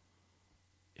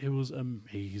 It was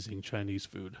amazing Chinese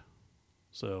food.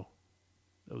 So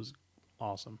that was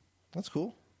awesome. That's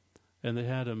cool. And they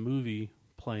had a movie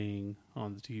playing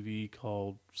on the TV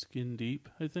called Skin Deep,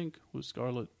 I think, with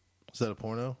Scarlett. Is that a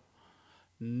porno?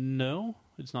 No,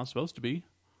 it's not supposed to be.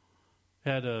 It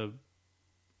had a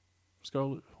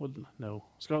Scarlett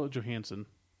Johansson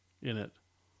in it.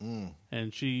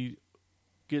 And she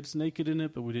gets naked in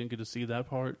it, but we didn't get to see that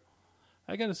part.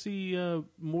 I got to see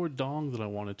more dong than I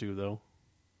wanted to, though.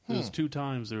 There's 2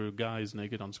 times there were guys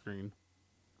naked on screen.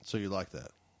 So you like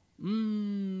that?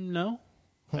 No.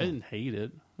 I didn't hate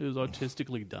it. It was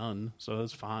artistically done, so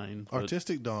that's fine.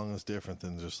 Artistic dong is different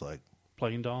than just like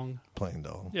Plain dong? plain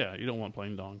dong. Yeah, you don't want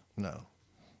plain dong. No.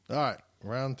 All right,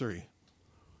 round 3.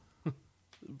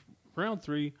 Round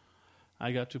 3,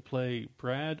 I got to play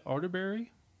Brad Arterberry,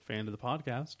 fan of the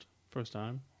podcast, first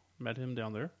time. Met him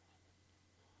down there.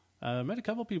 Met a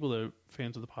couple people that are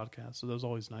fans of the podcast, so that was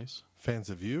always nice. Fans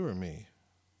of you or me?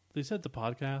 They said the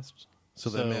podcast. So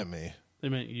they meant me. They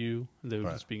meant you, and they were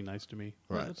Right. just being nice to me.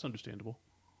 Right. Yeah, that's understandable.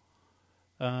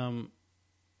 I'm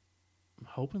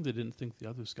hoping they didn't think the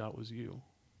other Scott was you.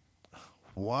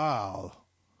 Wow.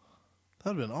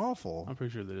 That'd have been awful. I'm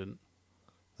pretty sure they didn't.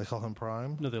 They call him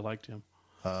Prime? No, they liked him.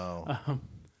 Oh.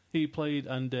 He played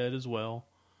Undead as well.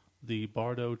 The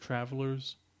Bardo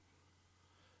Travelers.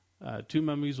 2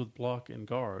 mummies with block and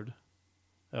guard.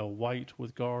 A white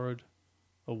with guard.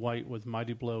 A white with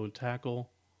mighty blow and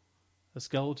tackle. A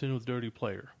skeleton with dirty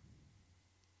player.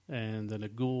 And then a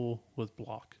ghoul with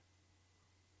block.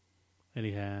 And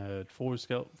he had 4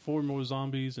 more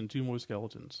zombies and 2 more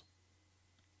skeletons.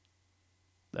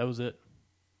 That was it.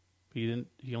 He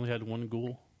only had 1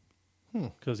 ghoul.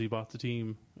 Because he bought the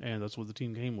team, and that's what the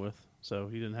team came with. So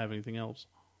he didn't have anything else.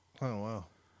 Oh, wow.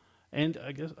 And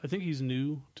I think he's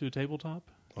new to tabletop.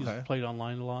 He's played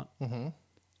online a lot. Mm-hmm.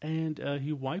 And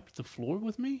he wiped the floor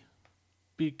with me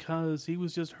because he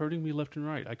was just hurting me left and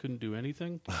right. I couldn't do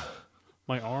anything.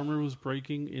 My armor was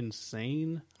breaking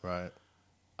insane. Right.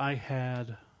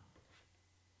 I'm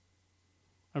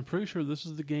pretty sure this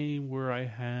is the game where I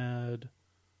had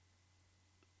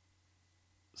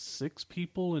 6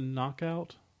 people in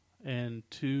knockout and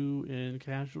 2 in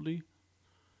casualty.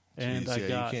 And Jeez, you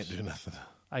can't do nothing.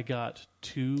 I got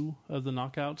 2 of the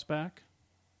knockouts back.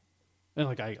 And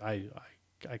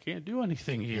I can't do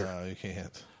anything here. No, you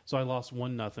can't. So I lost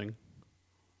 1-0. And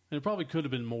it probably could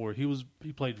have been more. He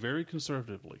played very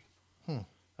conservatively.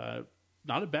 Not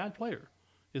a bad player.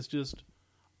 It's just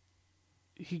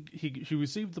he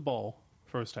received the ball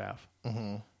first half.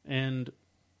 And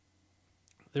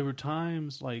there were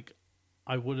times like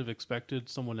I would have expected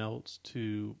someone else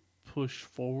to push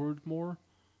forward more,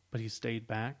 but he stayed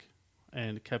back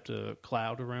and kept a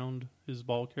cloud around his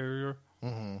ball carrier.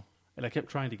 And I kept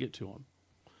trying to get to him.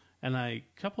 And a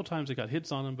couple times I got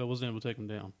hits on him, but wasn't able to take him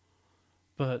down.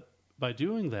 But by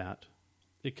doing that,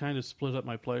 it kind of split up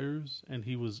my players, and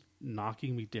he was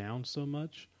knocking me down so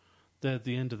much that at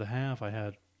the end of the half, I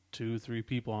had 2-3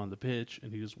 people on the pitch,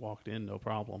 and he just walked in, no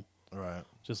problem. Right.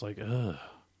 Just like, ugh.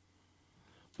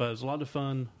 But it was a lot of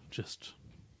fun, just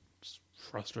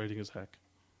frustrating as heck.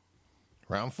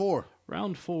 Round 4.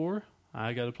 Round 4,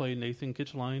 I got to play Nathan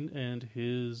Kitchline and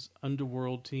his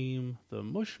underworld team, the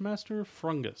Mushmaster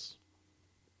Frungus.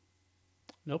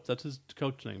 Nope, that's his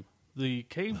coach name. The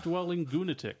Cave-Dwelling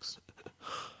Goonatics.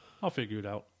 I'll figure it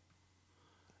out.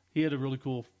 He had a really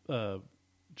cool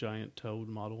giant toad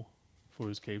model for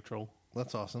his cave troll.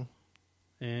 That's awesome.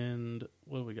 And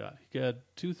what do we got? He got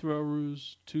 2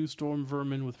 Throwers, 2 Storm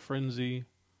Vermin with Frenzy.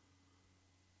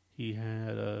 He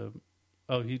had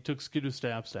he took Skidoo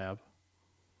Stab.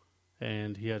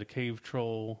 And he had a Cave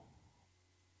Troll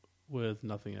with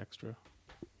nothing extra.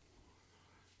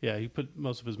 Yeah, he put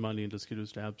most of his money into Skidoo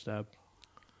Stab.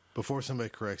 Before somebody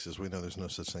corrects us, we know there's no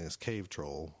such thing as cave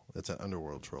troll. It's an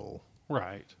underworld troll.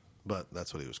 Right. But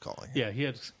that's what he was calling it. Yeah, he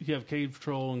had Cave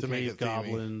Troll and To make Cave it themey.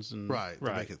 Goblins. And, Right,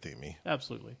 to make it themey.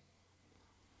 Absolutely.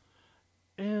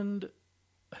 And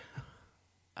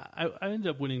I ended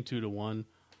up winning 2-1.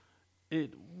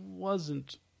 It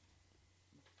wasn't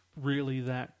really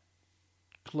that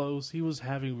close. He was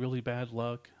having really bad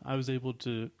luck. I was able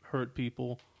to hurt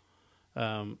people.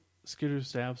 Skidoo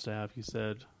Stab, he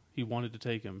said he wanted to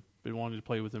take him, but wanted to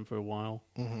play with him for a while.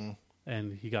 Mm-hmm.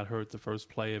 And he got hurt the first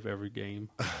play of every game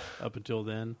up until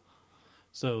then.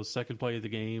 So second play of the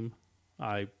game,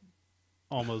 I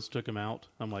almost took him out.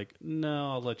 I'm like,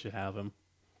 no, I'll let you have him.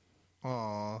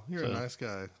 Aw, you're a nice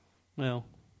guy. Well,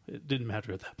 it didn't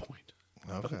matter at that point.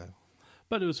 Okay.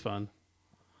 But it was fun.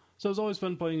 So it was always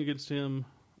fun playing against him.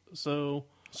 So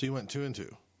you went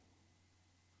 2-2.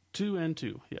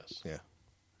 2-2, yes. Yeah.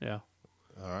 Yeah.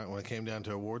 All right. When it came down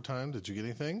to award time, did you get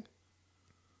anything?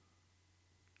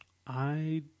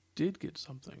 I did get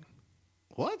something.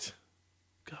 What?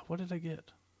 God, what did I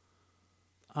get?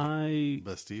 I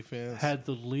Best defense? had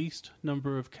the least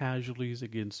number of casualties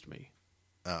against me.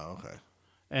 Oh, okay.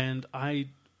 And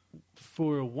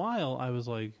for a while, I was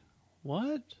like,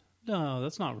 what? No,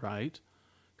 that's not right.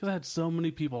 Because I had so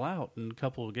many people out in a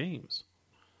couple of games.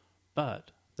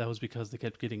 But that was because they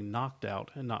kept getting knocked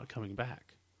out and not coming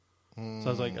back. So I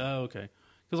was like, oh, okay.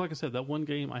 Because like I said, that one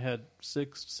game I had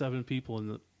 6-7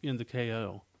 people in the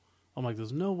KO. I'm like,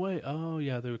 there's no way. Oh,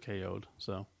 yeah, they were KO'd.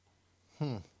 So.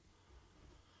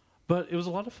 But it was a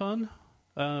lot of fun.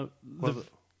 The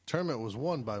tournament was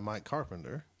won by Mike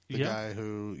Carpenter, the guy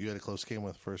who you had a close game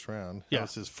with first round. That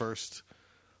was his first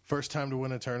time to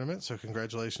win a tournament, so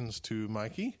congratulations to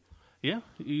Mikey. Yeah,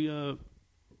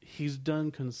 he's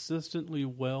done consistently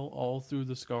well all through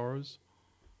the Scars.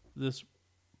 This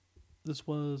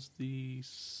was the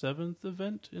 7th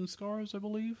event in Scars, I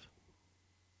believe.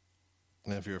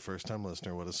 And if you're a first-time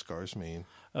listener, what does Scars mean?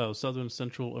 Oh, Southern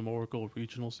Central Oracle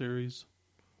Regional Series.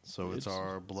 So it's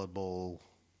our Blood Bowl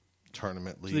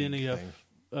tournament league the NEF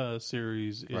thing.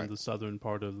 Series in the southern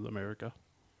part of America.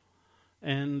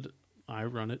 And I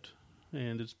run it.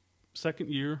 And it's second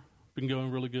year. Been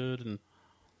going really good.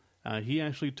 And he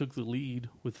actually took the lead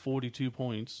with 42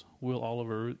 points. Will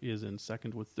Oliver is in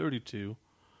second with 32.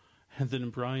 And then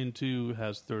Brian 2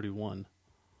 has 31.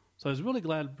 So I was really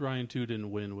glad Brian 2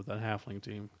 didn't win with that halfling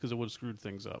team, because it would have screwed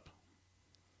things up.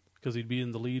 Because he'd be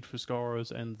in the lead for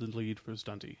Scars and the lead for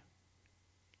Stunty.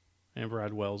 And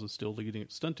Brad Wells is still leading at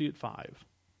Stunty at 5.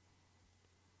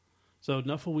 So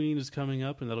Nuffleween is coming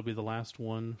up, and that'll be the last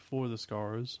one for the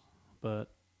Scars.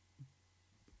 But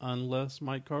unless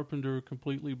Mike Carpenter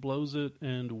completely blows it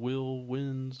and Will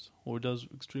wins or does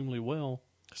extremely well.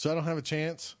 So I don't have a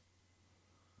chance?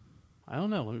 I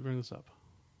don't know. Let me bring this up.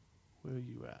 Where are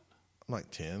you at? I'm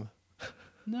like 10.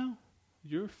 No,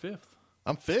 you're 5th.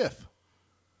 I'm 5th.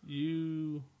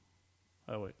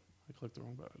 Oh, wait. I clicked the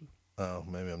wrong button. Oh,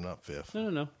 maybe I'm not 5th.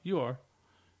 No. You are.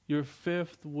 You're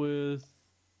 5th with,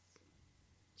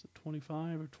 is it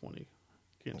 25 or 20?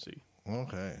 Can't see.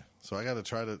 Okay. So I got to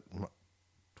try to...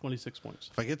 26 points.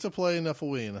 If I get to play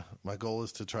Nuffleween, my goal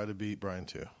is to try to beat Brian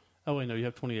 2. Oh, wait, no. You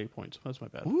have 28 points. That's my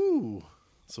bad. Woo!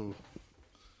 So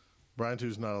Brian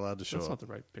 2's not allowed to show That's up. not the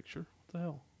right picture. What the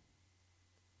hell?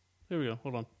 There we go.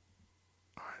 Hold on.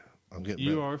 I'm getting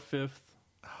You better. are 5th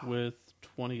with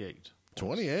 28.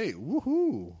 28.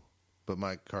 Woohoo! But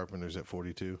Mike Carpenter's at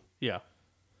 42. Yeah.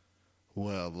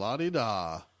 Well,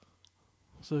 la-di-da.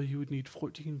 So you would need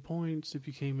 14 points if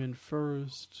you came in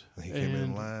first. He came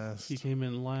in last. He came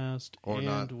in last. Or and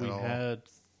not we at all. had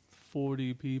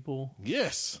 40 people.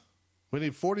 Yes! We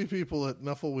need 40 people at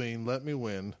Nuffleween. Let me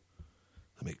win.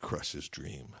 Let me crush his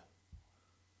dream.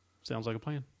 Sounds like a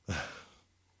plan.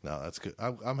 No, No, that's good.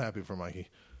 I'm happy for Mikey.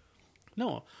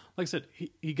 No, like I said,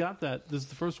 he got that. This is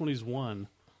the first one he's won,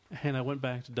 and I went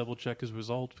back to double check his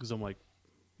results because I'm like,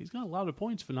 he's got a lot of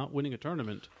points for not winning a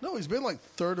tournament. No, he's been like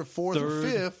third or fourth or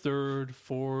fifth. Third,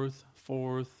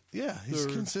 fourth. Yeah, he's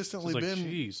third. consistently It's like, been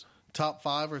geez. top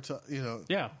 5 or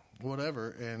Yeah. whatever.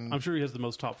 And I'm sure he has the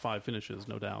most top 5 finishes,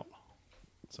 no doubt.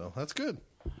 so that's good.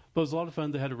 But it was a lot of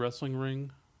fun. They had a wrestling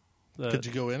ring. Could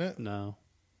you go in it? No.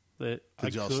 That I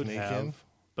Did y'all could sneak have, in?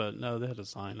 but no, they had a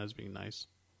sign as being nice.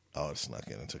 Oh, I snuck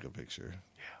in and took a picture.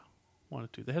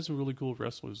 Wanted to. They had some really cool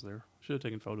wrestlers there. Should have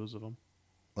taken photos of them.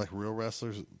 Like real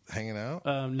wrestlers hanging out?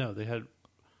 No, they had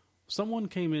someone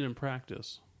came in and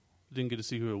practice. Didn't get to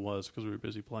see who it was because we were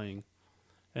busy playing.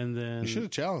 And then You should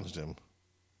have challenged him.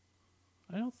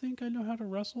 I don't think I know how to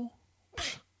wrestle. Do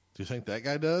you think that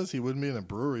guy does? He wouldn't be in a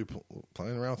brewery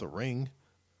playing around with a ring.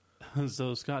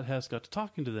 So Scott Hess got to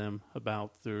talking to them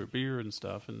about their beer and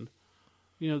stuff, and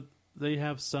they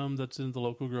have some that's in the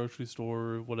local grocery store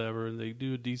or whatever, and they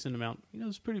do a decent amount.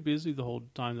 It's pretty busy the whole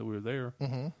time that we were there.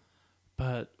 Mm-hmm.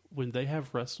 But when they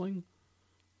have wrestling,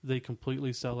 they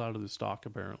completely sell out of the stock.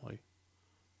 Apparently,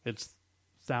 it's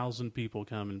 1,000 people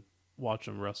come and watch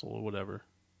them wrestle or whatever,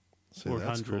 See, or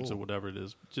that's hundreds cool. or whatever it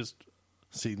is. Just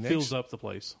See, fills up the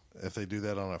place. if they do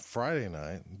that on a Friday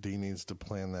night, Dee needs to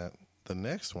plan that the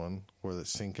next one where they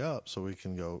sync up so we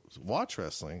can go watch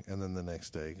wrestling and then the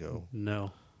next day go.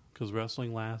 No, because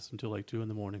wrestling lasts until like 2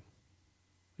 a.m,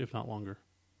 if not longer.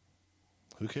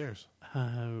 Who cares?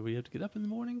 We have to get up in the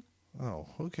morning. Oh,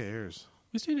 who cares?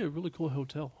 We stayed at a really cool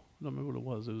hotel. I don't remember what it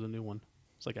was. It was a new one.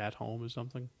 It's like At Home or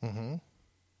something. Mm-hmm.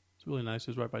 It's really nice. It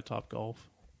was right by Top Golf.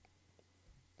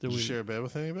 Did you share a bed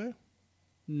with anybody?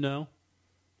 No.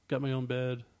 Got my own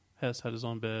bed. Hess had his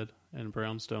own bed. And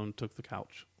Brownstone took the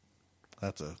couch.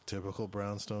 That's a typical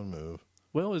Brownstone move.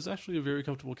 Well, it's actually a very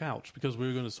comfortable couch because we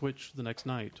were going to switch the next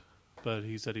night. But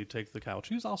he said he'd take the couch.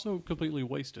 He was also completely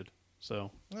wasted.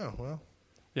 So, Oh, well.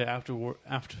 yeah, after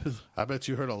I bet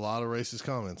you heard a lot of racist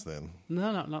comments then.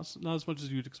 not as much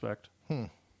as you'd expect.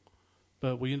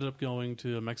 But we ended up going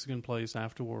to a Mexican place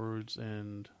afterwards,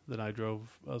 and then I drove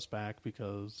us back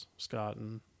because Scott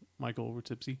and Michael were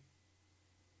tipsy.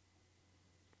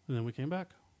 And then we came back.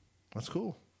 That's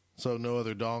cool. So no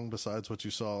other dong besides what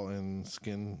you saw in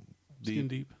Skin Deep? Skin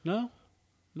deep. No,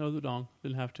 the dong.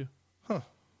 Didn't have to. Huh.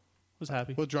 Was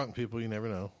happy. With drunk people, you never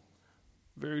know.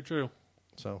 Very true.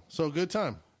 So good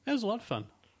time. It was a lot of fun.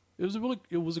 It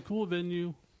was a cool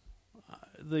venue.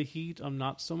 The heat, I'm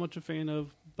not so much a fan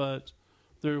of, but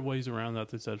there are ways around that.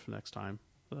 They said for next time.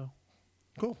 So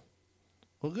Cool.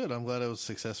 Well, good. I'm glad it was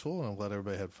successful, and I'm glad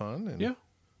everybody had fun. And yeah,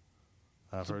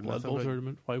 I've it's a heard Blood nothing Bowl but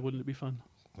tournament. Why wouldn't it be fun?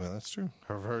 well, that's true.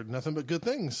 I've heard nothing but good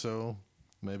things. So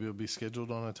maybe it'll be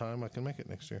scheduled on a time I can make it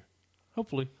next year.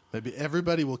 Hopefully, Maybe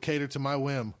everybody will cater to my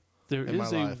whim. there in my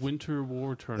is a life. Winter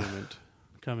War tournament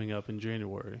coming up in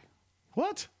January.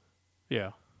 What?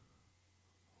 Yeah,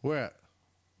 Where at?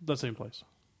 the same place.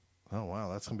 Oh wow,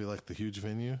 that's gonna be like the huge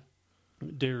venue.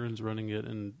 Darren's running it,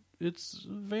 and it's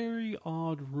very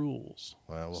odd rules.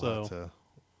 Well, So-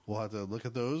 we'll have to look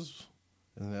at those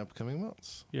in the upcoming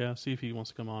months. Yeah, see if he wants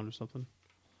to come on or something.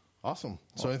 Awesome.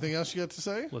 So anything else you got to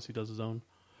say? Unless he does his own.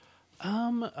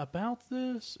 About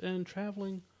this and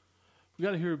traveling, we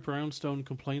got to hear Brownstone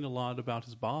complain a lot about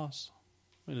his boss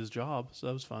and his job, so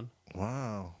that was fun.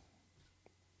 Wow.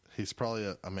 He's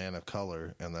probably a man of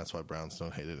color, and that's why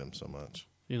Brownstone hated him so much.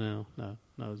 No,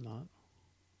 he's not.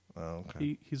 Oh,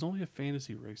 okay. He's only a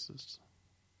fantasy racist,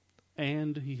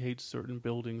 and he hates certain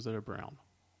buildings that are brown.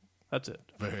 That's it.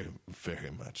 Very,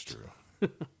 very much true.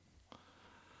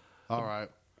 All right.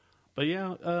 But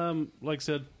yeah, like I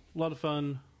said, a lot of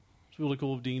fun. It's really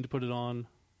cool of Dean to put it on.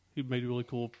 He made really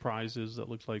cool prizes that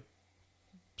looked like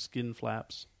skin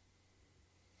flaps.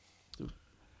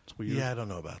 It's weird. Yeah, I don't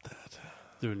know about that.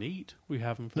 They're neat. We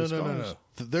have them for No, the no, scars.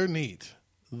 no, no. They're neat.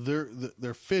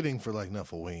 They're fitting for like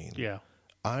Nuffleween. Yeah.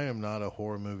 I am not a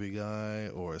horror movie guy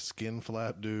or a skin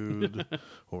flap dude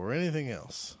or anything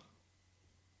else.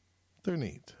 They're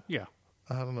neat. Yeah.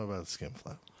 I don't know about a skin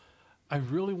flap. I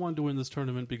really wanted to win this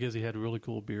tournament because he had really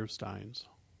cool beer steins.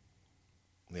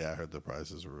 Yeah, I heard the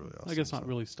prizes were really awesome. I guess not so-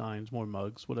 really steins, more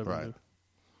mugs, whatever. Right.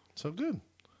 So good.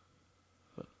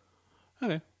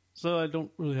 Okay. So I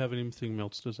don't really have anything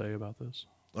else to say about this.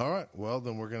 All right. Well,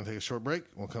 then we're going to take a short break.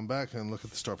 We'll come back and look at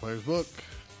the Star Players book.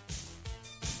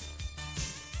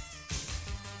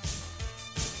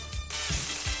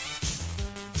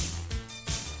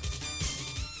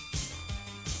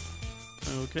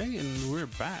 Okay, and we're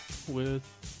back with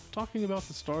talking about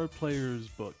the Star Players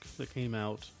book that came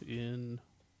out in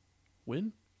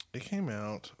when? It came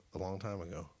out a long time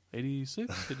ago.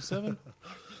 86, 87?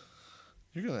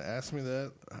 You're going to ask me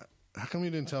that? How come you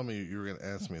didn't tell me you were going to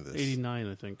ask me this? 89,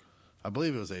 I think. I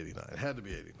believe it was 89. It had to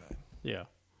be 89. Yeah.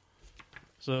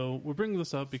 So we're bringing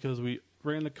this up because we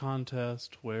ran a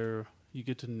contest where you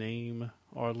get to name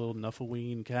our little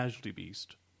Nuffaween casualty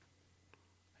beast.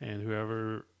 And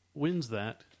whoever wins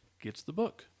that gets the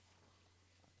book.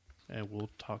 And we'll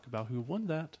talk about who won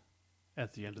that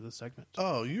at the end of the segment.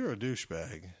 Oh, you're a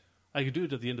douchebag. I could do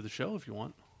it at the end of the show if you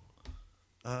want.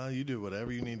 You do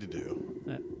whatever you need to do.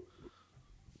 Yeah.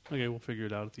 Okay, we'll figure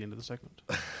it out at the end of the segment.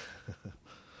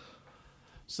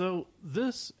 So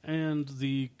this and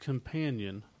the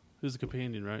companion, this is the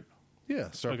companion, right?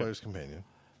 Yeah, Star Okay. Player's Companion.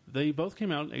 They both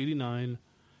came out in 89,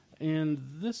 and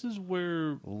this is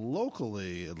where...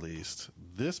 Locally, at least,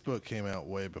 this book came out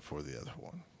way before the other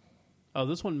one. Oh,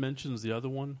 this one mentions the other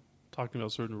one, talking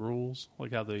about certain rules,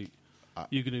 like how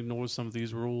you can ignore some of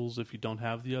these rules if you don't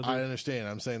have the other. I understand.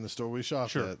 I'm saying the store we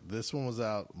shopped Sure. at, this one was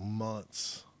out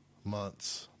months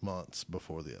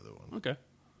before the other one. Okay.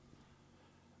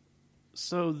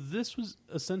 So this was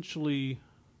essentially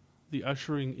the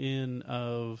ushering in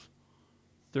of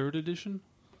 3rd edition?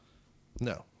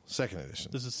 No, 2nd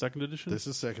edition. This is 2nd edition? This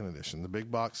is 2nd edition. The big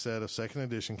box set of 2nd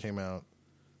edition came out.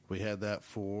 We had that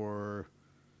for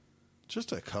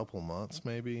just a couple months,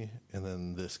 maybe, and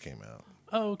then this came out.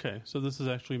 Oh, okay. So this is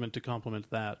actually meant to complement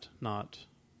that, not...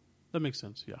 That makes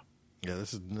sense, yeah. Yeah,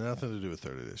 this has nothing to do with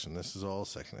 3rd edition. This is all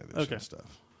 2nd edition Okay.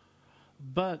 stuff.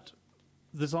 But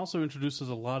this also introduces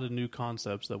a lot of new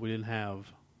concepts that we didn't have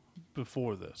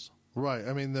before this. Right.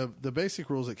 I mean, the basic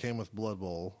rules that came with Blood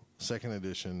Bowl, 2nd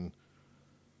edition,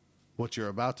 what you're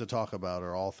about to talk about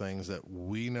are all things that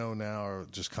we know now are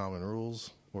just common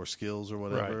rules or skills or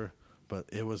whatever, Right. but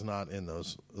it was not in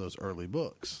those early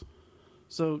books.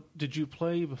 So did you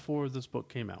play before this book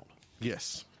came out?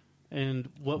 Yes. And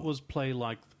what was play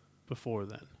like before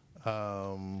then?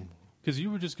 Because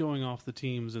you were just going off the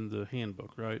teams in the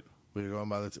handbook, right? We were going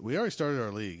by we already started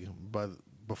our league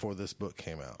before this book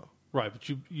came out. Right, but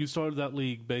you started that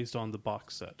league based on the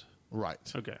box set. Right.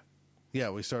 Okay. Yeah,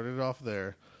 we started it off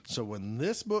there. So when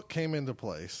this book came into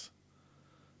place,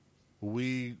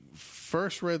 we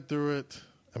first read through it.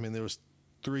 I mean, there was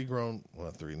three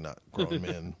not grown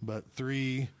men, but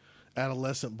 3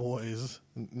 adolescent boys,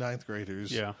 9th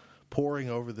graders, Yeah. pouring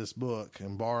over this book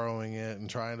and borrowing it and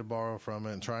trying to borrow from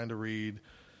it and trying to read.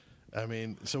 I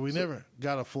mean, so we never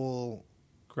got a full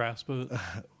Grasp of it.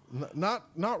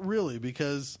 not really,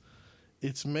 because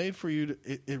it's made for you to,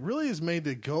 it really is made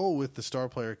to go with the Star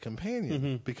Player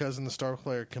Companion, because in the Star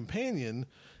Player Companion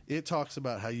it talks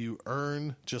about how you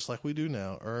earn, just like we do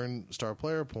now, earn Star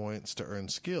Player points to earn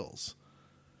skills.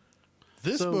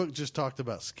 This So- book just talked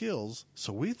about skills,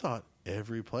 so we thought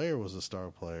every player was a Star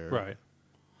Player. Right.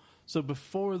 So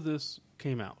before this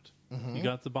came out, you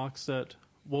got the box set.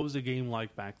 What was the game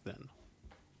like back then?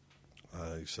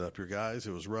 You set up your guys.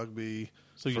 It was rugby.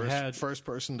 So you had- first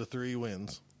person to 3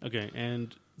 wins. Okay,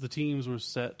 and the teams were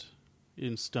set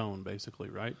in stone, basically,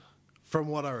 right? From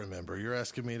what I remember, you're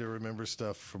asking me to remember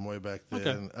stuff from way back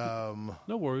then. Okay.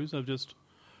 No worries. I'm just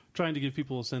trying to give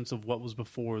people a sense of what was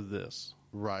before this.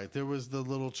 Right. There was the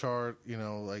little chart,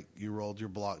 like you rolled your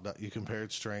block, you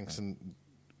compared strengths and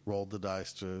rolled the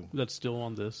dice to, That's still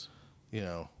on this.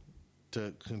 you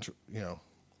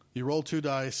rolled 2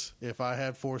 dice. If I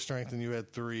had 4 strength and you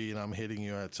had 3 and I'm hitting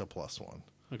you, it's a +1.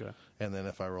 Okay. And then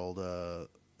if I rolled an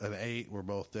 8, we're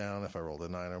both down. If I rolled a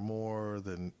 9 or more,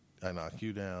 then I knock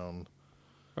you down.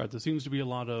 Right. There seems to be a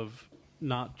lot of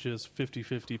not just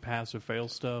 50-50 pass or fail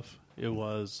stuff. It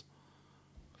was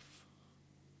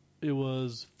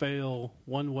fail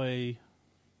one way,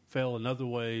 fail another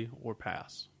way, or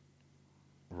pass.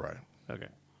 Right. Okay.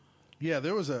 Yeah,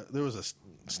 there was a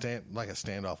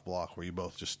standoff block where you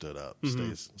both just stood up,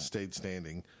 stayed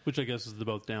standing. Which I guess is the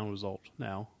both down result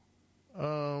now.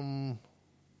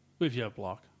 If you have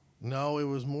block. No, it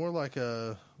was more like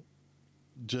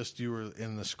you were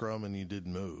in the scrum and you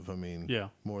didn't move. I mean, Yeah.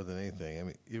 more than anything. I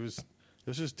mean, it was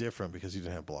just different because you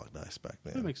didn't have block dice back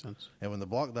then. That makes sense. And when the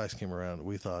block dice came around,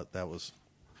 we thought that was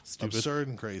Stupid. absurd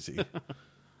and crazy.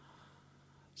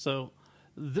 So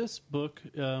this book,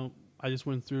 I just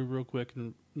went through real quick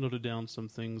and noted down some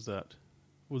things that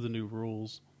were the new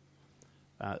rules.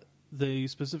 They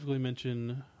specifically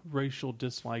mention racial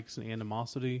dislikes and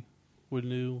animosity were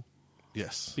new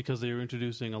Yes. because they were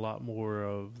introducing a lot more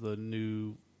of the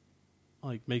new,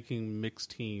 like making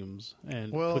mixed teams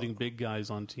and Well, putting big guys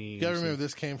on teams. You gotta remember,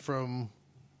 this came from,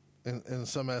 in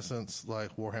some essence,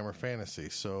 like Warhammer Fantasy.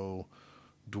 So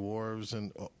dwarves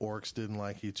and orcs didn't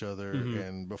like each other,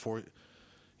 and before,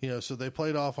 so they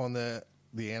played off on the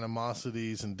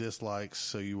animosities and dislikes,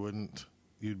 so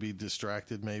you'd be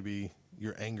distracted maybe,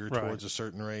 your anger Right. towards a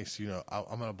certain race. You know,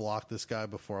 I'm going to block this guy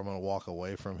before I'm going to walk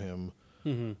away from him.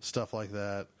 Stuff like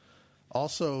that.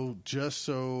 Also, just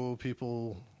so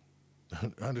people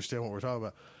understand what we're talking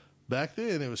about, back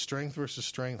then it was strength versus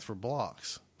strength for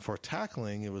blocks. For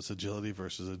tackling, it was agility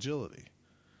versus agility.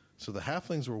 So the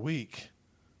halflings were weak,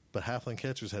 but halfling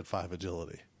catchers had 5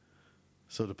 agility.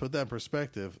 So to put that in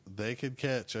perspective, they could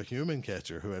catch a human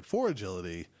catcher who had 4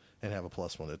 agility and have a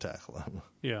 +1 to tackle him.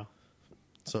 Yeah.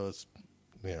 So it's,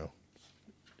 you know,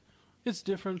 It's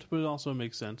different, but it also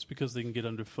makes sense because they can get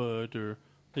underfoot or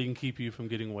they can keep you from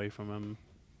getting away from them.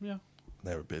 Yeah.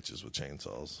 they were bitches with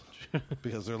chainsaws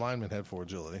because their linemen had 4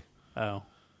 agility. Oh.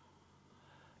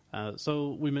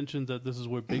 So we mentioned that this is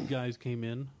where big guys came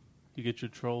in. You get your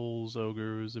trolls,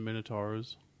 ogres, and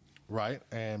minotaurs. Right.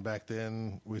 And back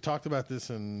then, we talked about this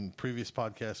in previous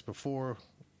podcasts before,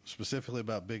 specifically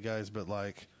about big guys, but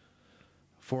like,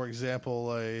 for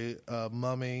example, a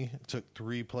mummy took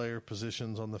 3-player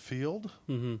positions on the field.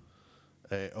 Mm-hmm.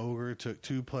 A ogre took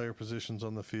 2-player positions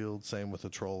on the field. Same with a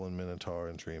troll and minotaur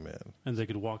and tree man. And they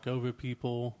could walk over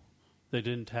people. They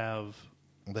didn't have...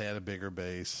 They had a bigger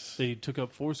base. They took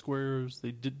up 4 squares.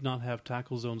 They did not have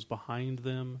tackle zones behind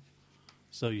them.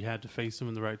 So you had to face them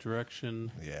in the right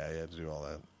direction. Yeah, you had to do all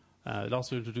that. It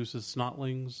also introduces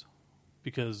snotlings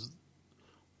because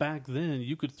back then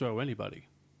you could throw anybody.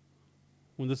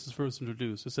 When this is first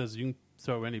introduced, it says you can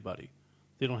throw anybody.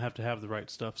 They don't have to have the right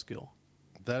stuff skill.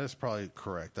 That is probably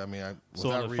correct. I mean, So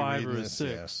on without a 5 or rereading a this,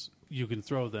 6, you can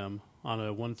throw them. On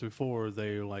a 1 through 4,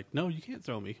 they're like, no, you can't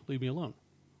throw me. Leave me alone.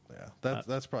 Yeah,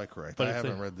 that's probably correct. but I if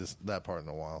haven't they- read that part in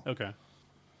a while. Okay.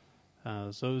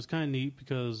 So it was kind of neat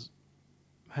because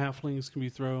halflings can be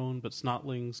thrown, but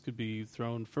snotlings could be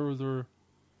thrown further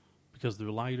because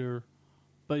they're lighter.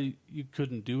 But you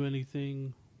couldn't do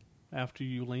anything after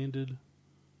you landed.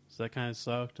 So that kind of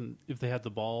sucked. And if they had the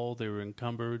ball, they were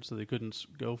encumbered, so they couldn't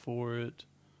go for it.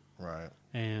 Right.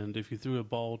 And if you threw a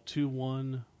ball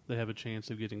 2-1, they have a chance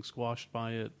of getting squashed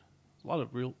by it. A lot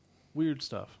of real weird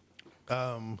stuff.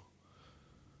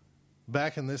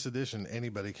 Back in this edition,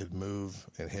 anybody could move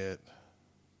and hit.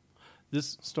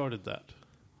 This started that.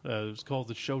 It was called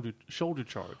the shoulder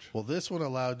charge. Well, this one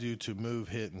allowed you to move,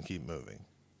 hit, and keep moving.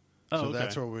 Oh, So okay.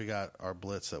 that's where we got our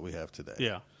blitz that we have today.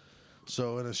 Yeah.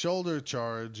 So in a shoulder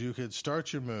charge, you could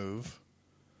start your move,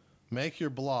 make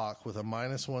your block with a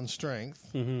 -1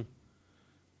 strength, and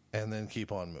then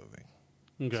keep on moving.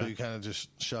 Okay. So you kind of just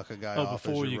shuck a guy Oh, off.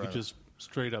 before as you run. could just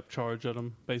straight up charge at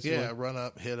them, basically? Yeah, run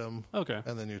up, hit him. Okay.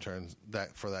 And then your turn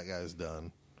that for that guy's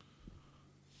done.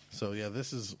 So yeah,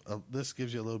 this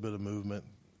gives you a little bit of movement.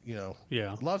 You know,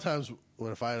 Yeah. A lot of times,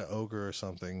 if I had an ogre or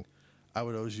something, I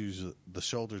would always use the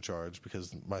shoulder charge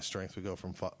because my strength would go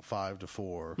from 5 to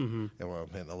 4, and when I'm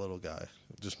hitting a little guy,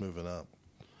 just moving up.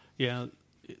 Yeah.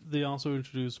 They also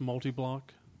introduced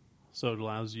multi-block, so it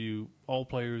allows all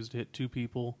players to hit 2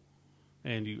 people,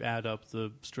 and you add up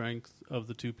the strength of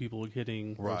the 2 people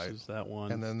hitting versus that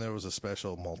one. And then there was a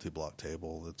special multi-block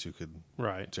table that you could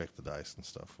Right. check the dice and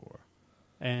stuff for.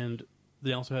 And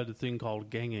they also had a thing called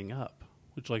ganging up,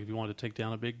 which, like, if you wanted to take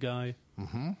down a big guy,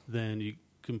 then you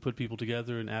can put people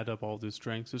together and add up all their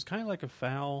strengths. It's kind of like a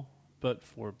foul, but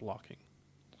for blocking.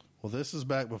 Well, this is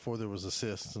back before there was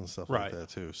assists and stuff Right. like that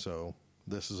too. So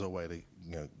this is a way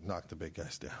to knock the big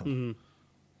guys down. Mm-hmm.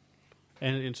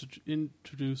 And it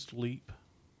introduced leap,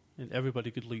 and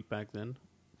everybody could leap back then.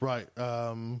 Right.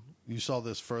 You saw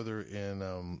this further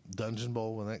in Dungeon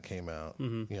Bowl when that came out.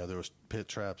 You know, there was pit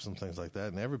traps and things like that,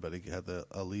 and everybody had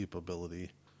a leap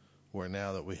ability. Where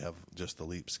now that we have just the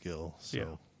leap skill, so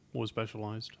Yeah. Was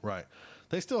specialized. right,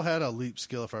 they still had a leap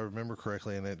skill if I remember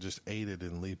correctly, and it just aided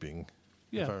in leaping.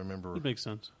 Yeah. if I remember, It makes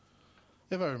sense.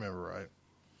 right.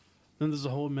 Then there's a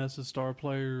whole mess of star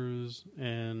players,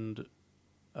 and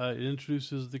it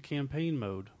introduces the campaign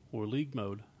mode, or league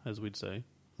mode, as we'd say.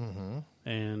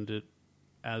 And it,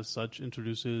 as such,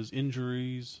 introduces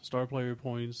injuries, star player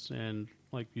points, and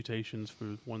like mutations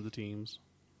for one of the teams.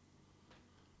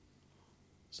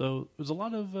 So there's a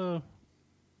lot of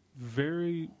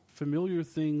very familiar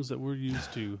things that we're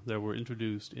used to that were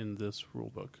introduced in this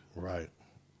rulebook. Right.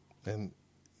 And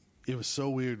it was so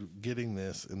weird getting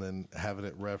this and then having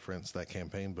it reference that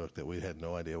campaign book that we had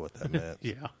no idea what that meant.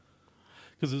 Yeah.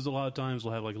 Because there's a lot of times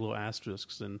we'll have like little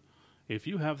asterisks, and if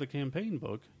you have the campaign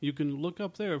book, you can look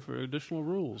up there for additional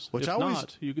rules. Which if I always-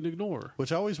 not, you can ignore.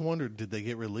 Which I always wondered, did they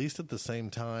get released at the same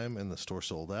time and the store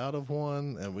sold out of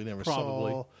one and we never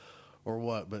Probably. saw or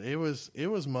what? But it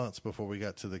was months before we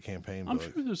got to the campaign I'm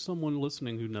book. sure there's someone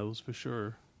listening who knows for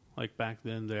sure. Like back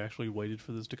then, they actually waited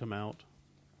for this to come out.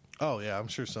 Oh yeah, I'm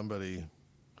sure somebody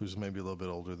who's maybe a little bit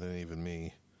older than even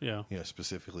me Yeah,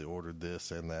 specifically ordered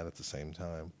this and that at the same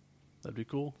time. that'd be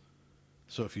cool.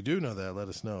 So if you do know that, let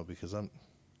us know, because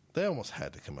they almost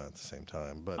had to come out at the same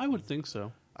time. But I would think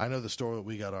so. I know the store that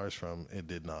we got ours from, it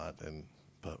did not.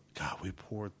 But God, we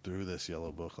poured through this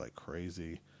yellow book like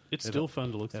crazy. It's still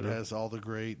fun to look It through. has all the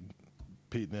great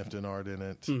Pete Nifton art in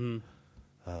it.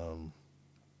 Mm-hmm.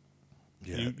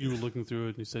 Yeah. You were looking through it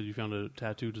and you said you found a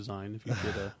tattoo design. If you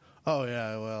did a, Oh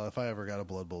yeah. Well, if I ever got a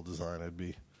Blood Bowl design, I'd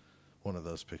be one of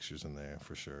those pictures in there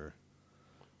for sure.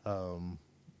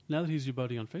 now that he's your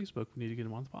buddy on Facebook, we need to get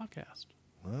him on the podcast.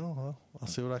 Well, I'll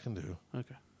see what I can do.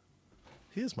 Okay.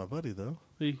 He is my buddy, though.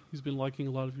 He's been liking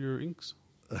a lot of your inks.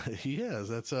 He has.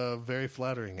 That's very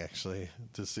flattering, actually,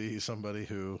 to see somebody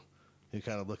who you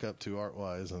kind of look up to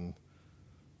art-wise, and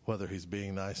whether he's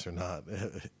being nice or not.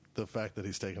 The fact that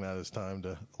he's taken out his time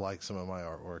to like some of my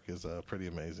artwork is pretty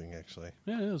amazing, actually.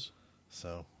 Yeah, it is.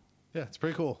 So, yeah, it's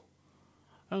pretty cool.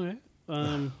 Okay.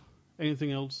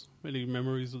 Anything else? Any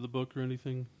memories of the book or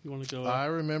anything you want to go I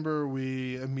remember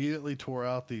we immediately tore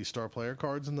out the star player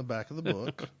cards in the back of the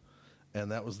book.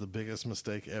 And that was the biggest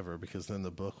mistake ever, because then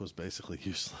the book was basically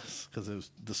useless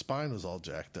because the spine was all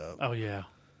jacked up. Oh, yeah.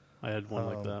 I had one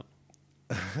like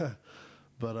that.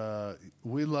 But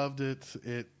we loved it.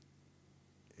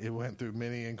 It went through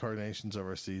many incarnations of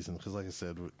our season because, like I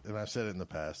said, and I've said it in the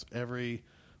past, we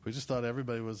just thought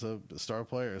everybody was a star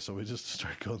player, so we just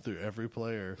started going through every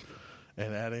player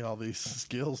and adding all these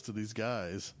skills to these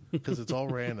guys because it's all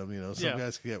random. Some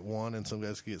guys could get 1 and some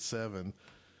guys could get 7.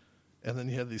 And then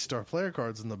you had these star player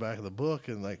cards in the back of the book,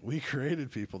 and we created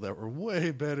people that were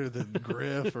way better than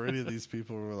Griff or any of these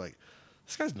people. We were like,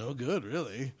 this guy's no good,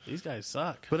 really. These guys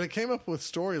suck. But it came up with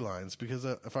storylines because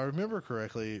if I remember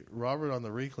correctly, Robert on the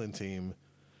Reekland team,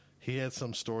 he had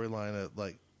some storyline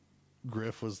that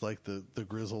Griff was like the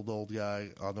grizzled old guy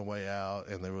on the way out,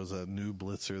 and there was a new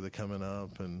blitzer that coming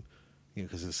up, and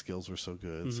because his skills were so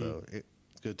good. Mm-hmm. So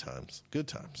good times. Good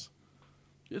times.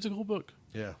 It's a cool book.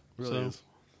 Yeah, really is.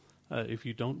 If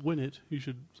you don't win it, you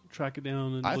should track it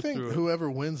down and I look think through it. whoever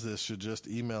wins this should just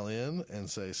email in and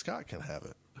say, Scott can have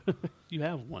it. You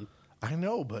have one. I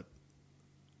know, but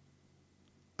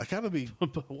I gotta be.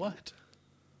 But what?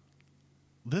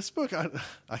 This book,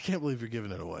 I can't believe you're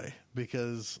giving it away,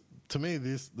 because to me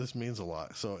this means a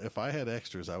lot. So if I had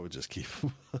extras, I would just keep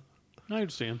them. I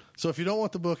understand. So if you don't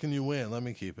want the book and you win, let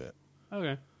me keep it.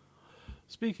 Okay.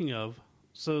 Speaking of,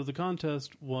 so the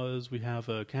contest was, we have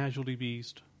a casualty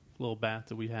beast, little bat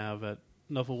that we have at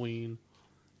Nuffleween,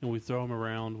 and we throw him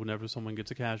around whenever someone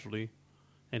gets a casualty,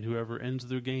 and whoever ends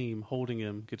their game holding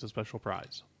him gets a special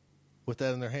prize. With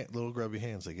that in their little grubby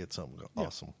hands, they get something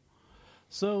awesome.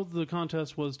 So the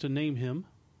contest was to name him,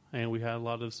 and we had a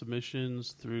lot of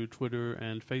submissions through Twitter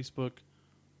and Facebook.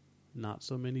 Not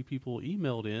so many people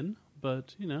emailed in,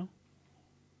 but,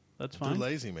 that's fine. They're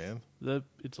lazy, man.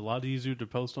 It's a lot easier to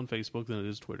post on Facebook than it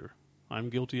is Twitter. I'm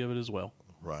guilty of it as well.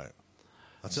 Right.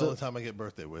 That's the only time I get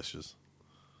birthday wishes.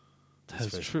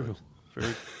 That's true.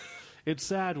 It's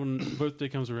sad when birthday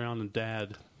comes around and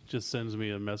Dad just sends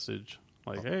me a message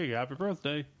like, "Hey, happy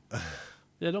birthday."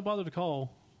 Yeah, don't bother to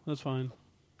call. That's fine.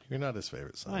 You're not his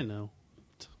favorite son. I know.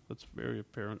 That's very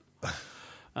apparent.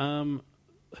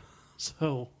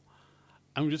 So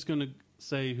I'm just going to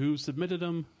say who submitted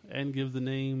them and give the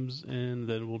names, and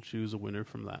then we'll choose a winner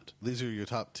from that. These are your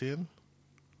top 10?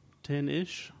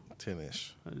 10-ish.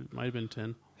 10-ish. It might have been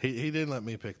 10. He didn't let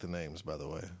me pick the names, by the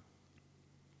way.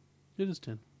 It is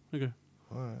 10. Okay.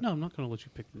 All right. No, I'm not going to let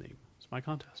you pick the name. It's my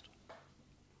contest.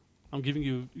 I'm giving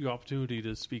you your opportunity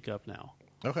to speak up now.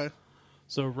 Okay.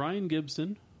 So Ryan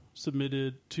Gibson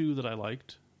submitted 2 that I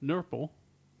liked. Nurple,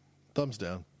 Thumbs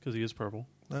down. because he is purple,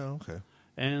 Oh, okay.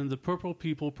 and the Purple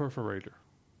People Perforator.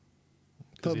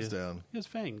 Thumbs down. He has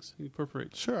fangs. He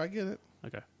perforates. Sure, I get it.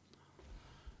 Okay.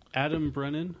 Adam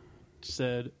Brennan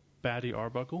said Batty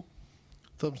Arbuckle,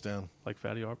 Thumbs down. like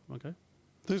Fatty Arbuckle.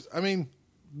 Okay.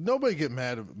 Nobody get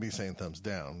mad at me saying thumbs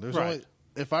down. There's Right. only,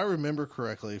 if I remember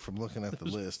correctly from looking at the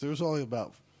list, there was only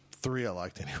about 3 I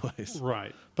liked anyways.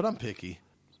 Right. But I'm picky.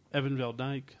 Evan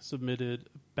Valdyke submitted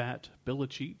Bat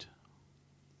Billicheat.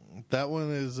 That one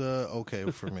is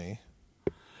okay for me.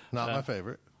 Not my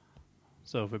favorite.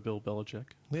 So for Bill Belichick,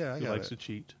 Yeah, I who got likes it. to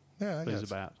cheat. Yeah, I But he's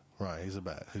got a it. bat. Right, he's a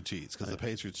bat who cheats because the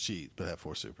Patriots cheat but have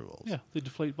 4 Super Bowls. Yeah, they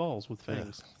deflate balls with Yeah,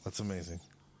 fangs. that's amazing.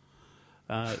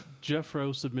 Jeff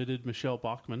Rowe submitted Michelle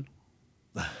Bachman.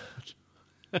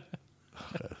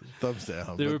 Thumbs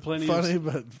down. There but were plenty funny, of-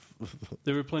 but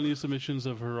There were plenty of submissions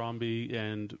of Harambe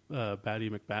and Batty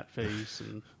McBatface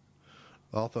and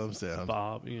all thumbs down.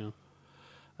 Bob,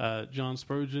 John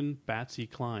Spurgeon, Batsy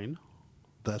Klein.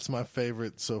 That's my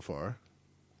favorite so far.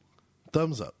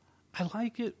 Thumbs up. I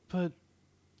like it, but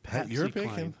Pat, you're Patsy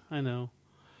Cline. picking. I know.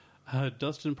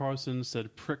 Dustin Parsons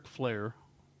said prick Flair.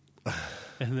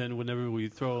 And then whenever we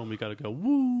throw him, we got to go,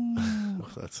 woo.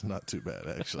 That's not too bad,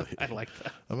 actually. I like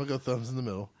that. I'm going to go thumbs in the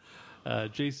middle.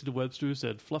 Jason Webster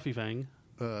said Fluffy Fang.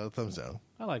 Thumbs down.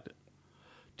 I liked it.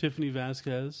 Tiffany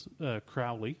Vasquez,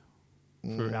 Crowley,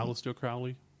 for Aleister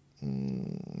Crowley.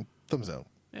 Thumbs down.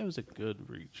 It was a good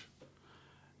reach.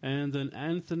 And then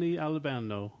Anthony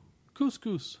Albano,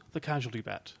 Couscous, the Casualty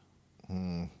Bat.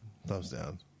 Thumbs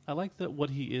down. I like that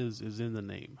what he is in the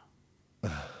name.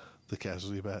 The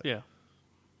Casualty Bat. Yeah.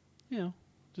 You know,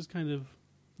 just kind of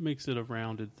makes it a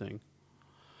rounded thing.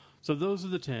 So those are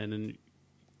the 10, and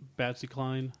Batsy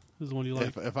Cline is the one you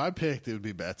like? If I picked, it would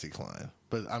be Batsy Cline,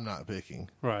 but I'm not picking.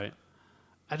 Right.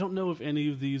 I don't know if any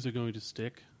of these are going to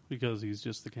stick, because he's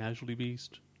just the casualty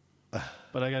beast.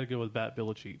 But I got to go with Bat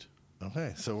Belichick.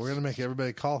 Okay, so we're going to make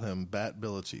everybody call him Bat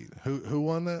Belichick. Who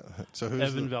won that? So who's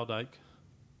Evan Van Dyke.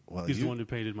 Well, He's the one who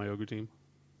painted my ogre team.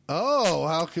 Oh,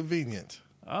 how convenient.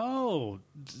 Oh,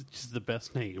 just the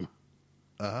best name.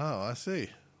 Oh, I see.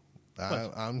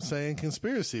 I'm saying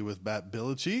conspiracy with Bat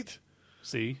Belichick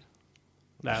See?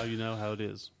 Now you know how it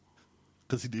is.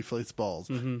 because he deflates balls.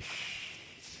 Mm-hmm.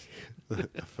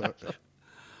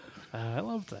 I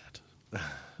love that.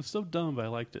 It's so dumb, but I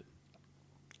liked it.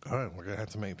 All right, we're going to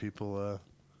have to make people...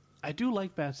 I do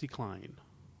like Batsy Cline,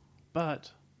 but...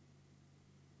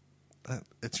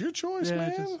 it's your choice, Yeah,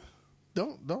 man.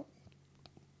 Don't.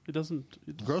 It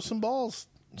doesn't... Grow some balls.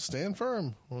 Stand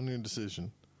firm on your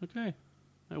decision. Okay,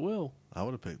 I will. I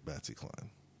would have picked Batsy Cline.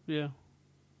 Yeah.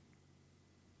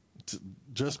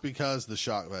 Just because the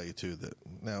shock value, too, that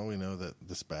now we know that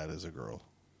this bat is a girl.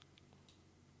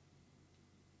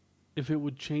 If it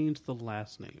would change the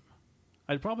last name,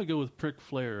 I'd probably go with Prick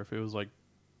Flair if it was like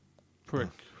Prick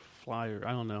Flyer.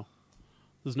 I don't know.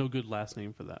 There's no good last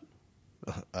name for that.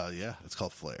 Yeah, it's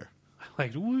called Flair.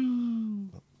 Like, woo!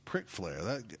 Prick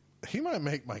Flair. He might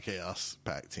make my Chaos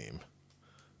Pack team.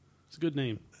 It's a good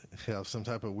name. He have some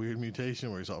type of weird mutation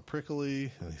where he's all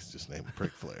prickly, and he's just named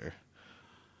Prick Flair.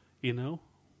 You know,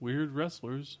 weird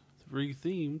wrestlers,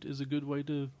 3-themed, is a good way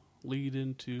to lead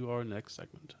into our next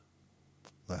segment.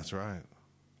 That's right.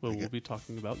 Where we'll be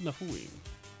talking about Nuffleween.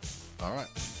 All right.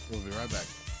 We'll be right back.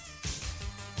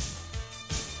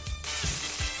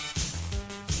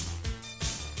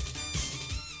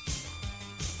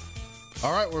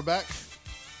 All right, we're back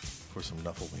for some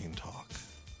Nuffleween talk.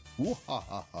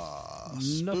 Woo-ha-ha-ha.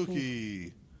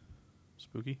 Spooky.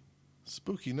 Spooky?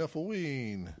 Spooky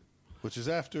Nuffleween, which is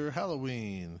after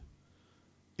Halloween.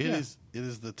 It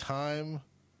is the time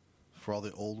for all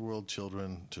the old world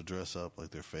children to dress up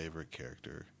like their favorite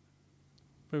character.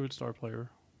 Favorite star player.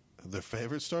 Their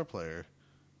favorite star player.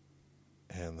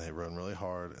 And they run really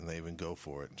hard, and they even go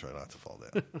for it and try not to fall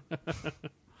down.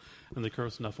 And they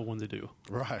curse Nuffle when they do.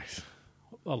 Right.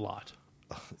 A lot.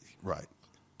 Right.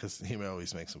 Because he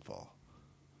always makes them fall.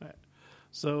 Right.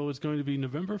 So it's going to be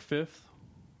November 5th,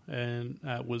 and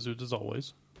at Wizards as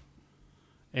always.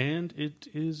 And it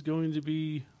is going to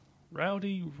be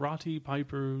Rowdy Roddy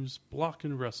Piper's Block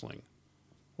and Wrestling.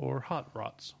 Or Hot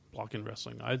Rots Block and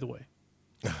Wrestling, either way.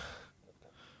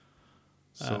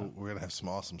 So we're going to have some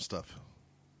awesome stuff.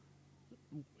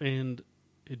 And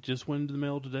it just went into the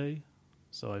mail today,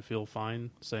 so I feel fine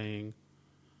saying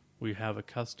we have a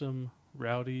custom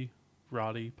Rowdy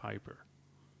Roddy Piper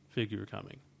figure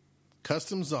coming.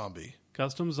 Custom zombie.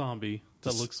 Custom zombie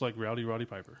that looks like Rowdy Roddy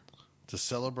Piper. To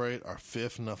celebrate our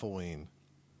 5th Nuffleween.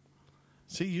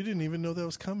 See, you didn't even know that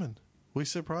was coming. We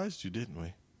surprised you, didn't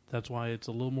we? That's why it's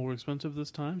a little more expensive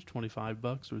this time. It's $25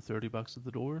 or $30 at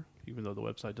the door, even though the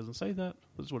website doesn't say that.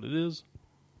 That's what it is.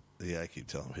 Yeah, I keep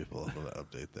telling people I'm going to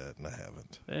update that, and I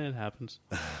haven't. It happens.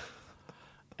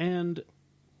 And,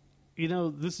 you know,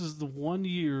 this is the 1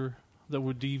 year that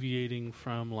we're deviating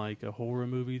from, like, a horror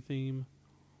movie theme.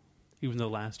 Even though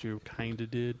last year kind of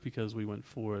did because we went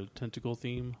for a tentacle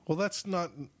theme. Well, that's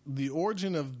not... The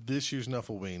origin of this year's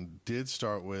Nuffleween did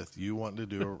start with you wanting to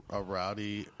do a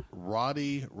Rowdy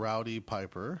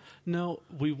Piper. No,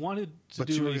 we wanted to But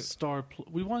do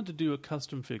we wanted to do a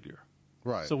custom figure.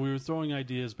 Right. So we were throwing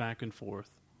ideas back and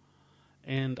forth.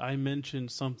 And I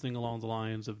mentioned something along the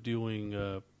lines of doing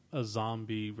a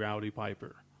zombie Rowdy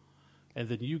Piper. And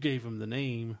then you gave him the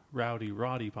name Rowdy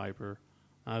Roddy Piper.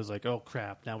 I was like, oh,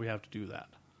 crap, now we have to do that.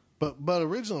 But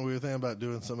originally we were thinking about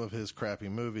doing some of his crappy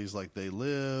movies like They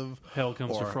Live. Hell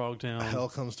Comes to or Frogtown. Hell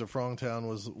Comes to Frogtown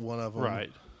was one of them.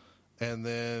 Right. And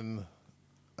then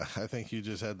I think you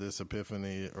just had this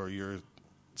epiphany or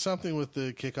something with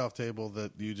the kickoff table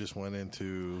that you just went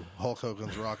into Hulk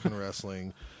Hogan's Rock and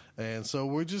Wrestling. And so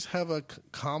we just have a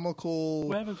comical,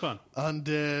 We're having fun.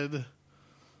 undead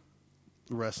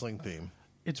wrestling theme.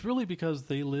 It's really because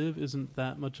They Live isn't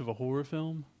that much of a horror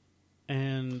film.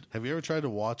 And Have you ever tried to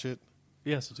watch it?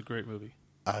 yes, it's a great movie.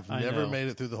 I've I never know. made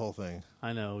it through the whole thing.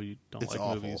 I know you don't It's like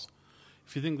awful. movies.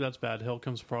 If you think that's bad, Hell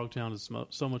Comes to Frogtown is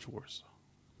so much worse.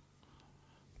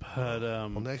 But Well,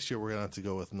 next year we're going to have to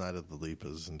go with Night of the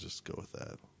Leapas and just go with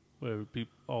that. where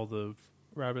all the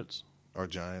rabbits, Our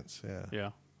Giants, yeah. yeah.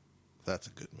 That's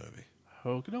a good movie.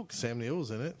 Okie doke. Sam Neill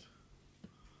was in it.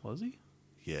 Was he?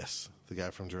 Yes. The guy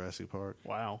from Jurassic Park.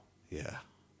 Wow. Yeah.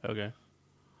 Okay.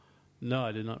 No,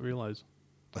 I did not realize.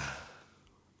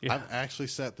 Yeah, I've actually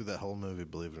sat through that whole movie,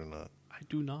 believe it or not. I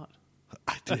do not.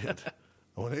 I did.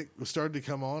 When it started to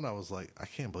come on, I was like, I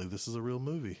can't believe this is a real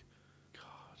movie.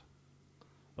 God.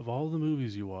 Of all the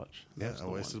movies you watch, Yeah, that's I the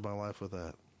wasted my life with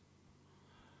that.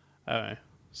 one. All right.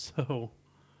 So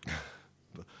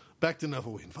Back to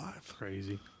Nuffleween 5.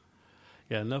 crazy.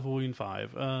 Yeah, Nuffleween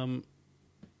 5.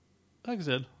 Like I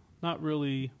said, not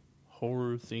really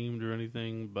horror themed or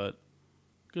anything, but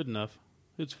good enough.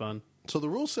 It's fun. So the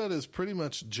rule set is pretty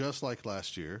much just like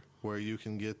last year, where you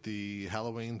can get the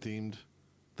Nuffleween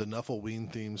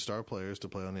themed star players to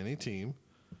play on any team.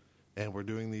 And we're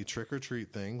doing the trick or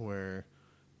treat thing where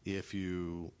if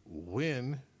you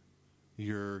win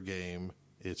your game,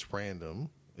 it's random.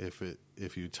 If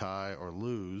you tie or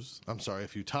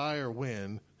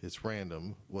win, it's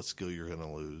random what skill you're going to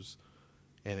lose.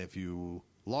 And if you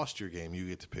lost your game, you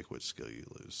get to pick which skill you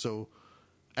lose. So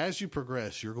as you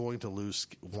progress, you're going to lose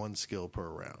one skill per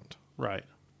round. Right.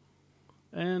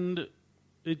 And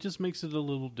it just makes it a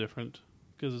little different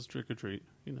because it's trick or treat.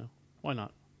 You know, why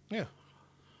not? Yeah.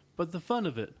 But the fun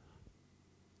of it,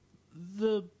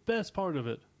 the best part of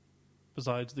it,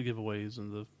 besides the giveaways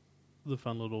and the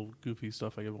fun little goofy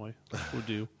stuff I give away or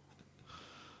do,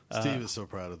 Steve is so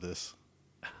proud of this.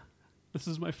 this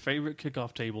is my favorite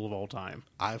kickoff table of all time.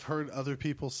 I've heard other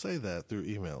people say that through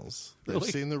emails. They've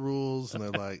Really? seen the rules and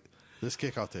they're like, this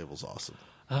kickoff table's awesome.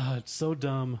 It's so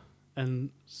dumb and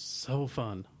so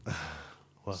fun.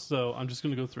 Well. So I'm just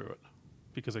going to go through it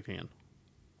because I can.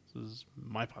 This is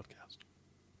my podcast.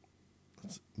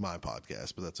 It's my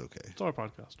podcast, but that's okay. It's our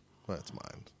podcast. That's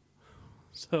mine.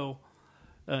 So,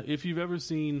 if you've ever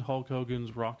seen Hulk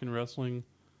Hogan's Rockin' Wrestling,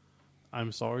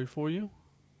 I'm sorry for you.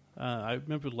 I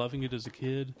remember loving it as a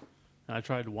kid, and I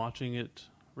tried watching it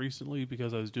recently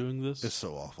because I was doing this. It's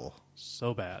so awful.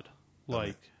 So bad.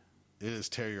 Like, It is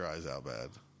tear your eyes out bad.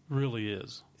 really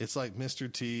is. It's like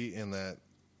Mr. T and that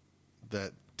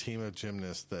team of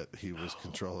gymnasts that he was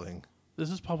controlling. This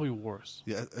is probably worse.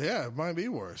 Yeah, it might be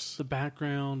worse. The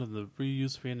background and the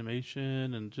reuse of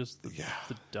animation and just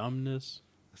the dumbness.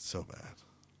 It's so bad.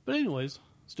 But anyways,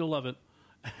 still love it.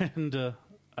 And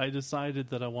I decided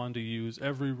that I wanted to use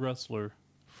every wrestler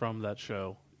from that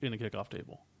show in a kickoff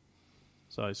table.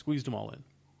 So I squeezed them all in.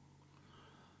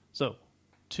 So,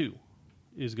 2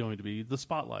 is going to be the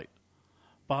Spotlight.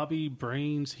 Bobby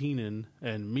Brains Heenan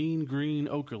and Mean Green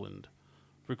Okerlund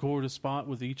record a spot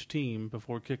with each team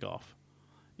before kickoff.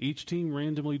 Each team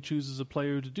randomly chooses a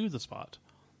player to do the spot.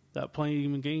 The player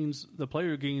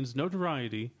gains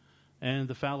notoriety and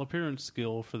the foul appearance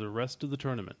skill for the rest of the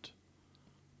tournament.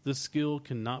 This skill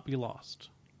cannot be lost.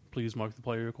 Please mark the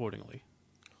player accordingly.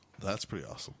 That's pretty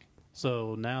awesome.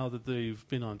 So now that they've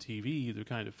been on TV, they're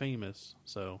kind of famous,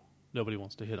 so nobody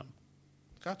wants to hit them.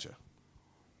 Gotcha.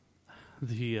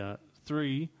 The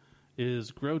 3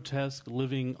 is Grotesque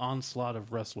Living Onslaught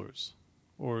of Wrestlers,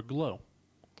 or GLOW.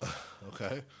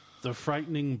 Okay. The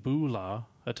frightening Boolah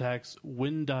attacks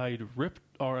wind-eyed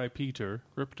Ripter,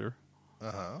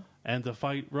 Uh-huh. and the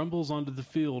fight rumbles onto the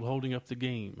field holding up the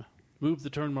game. Move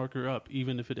the turn marker up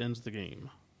even if it ends the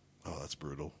game. Oh, that's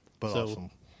brutal. But So, awesome.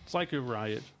 it's like a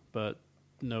riot, but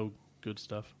no good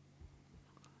stuff.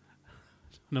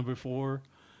 Number 4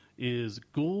 is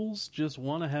Ghouls Just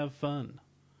Want to Have Fun.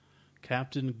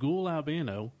 Captain Ghoul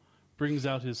Albano brings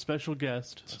out his special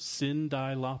guest, Cindy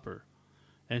Lauper,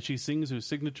 and she sings her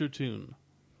signature tune.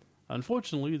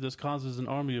 Unfortunately, this causes an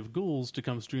army of ghouls to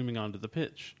come streaming onto the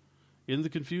pitch. In the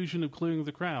confusion of clearing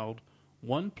the crowd,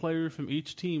 one player from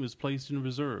each team is placed in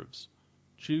reserves.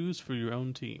 Choose for your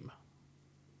own team.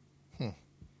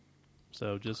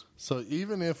 So just So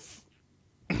even if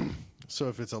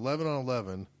if it's 11 on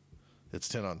 11, it's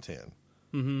 10 on 10.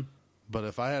 mm-hmm. But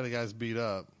if I had a guys beat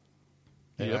up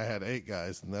and Yep. I had 8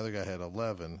 guys and the other guy had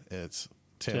 11, it's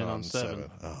 10 on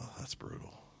 7. Oh, that's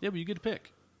brutal. Yeah, but you get to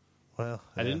pick. Well,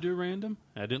 I didn't do random.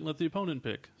 I didn't let the opponent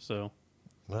pick, so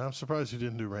Well, I'm surprised you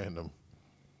didn't do random.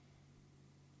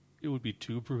 it would be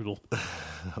too brutal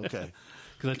Okay.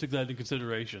 because I took that into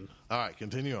consideration. All right,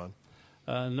 continue on.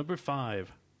 Number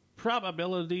 5,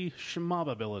 Probability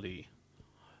Schmobability.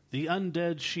 The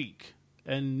Undead Sheik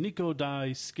and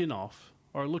Nikodai Skinoff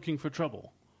are looking for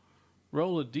trouble.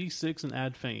 Roll a d6 and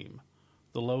add fame.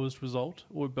 The lowest result,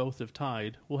 or both if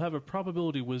tied, will have a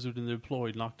probability wizard in the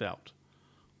employed knocked out.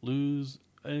 Lose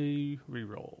a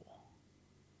reroll.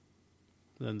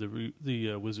 Then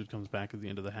the wizard comes back at the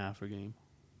end of the half or game.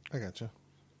 I gotcha.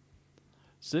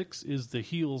 6 is The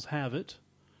Heels Have It.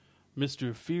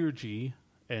 Mr. Feargy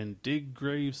and Dig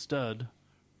Grave Stud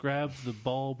grab the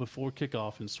ball before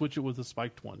kickoff and switch it with a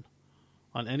spiked one.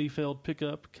 On any failed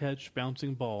pickup, catch,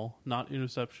 bouncing ball, not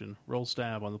interception, roll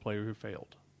stab on the player who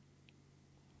failed.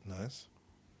 Nice.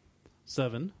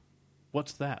 7.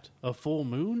 What's that? A full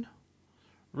moon?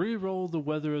 Re-roll the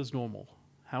weather as normal.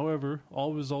 However,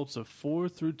 all results of 4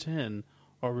 through 10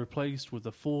 are replaced with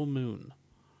a full moon.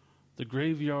 The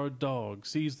graveyard dog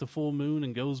sees the full moon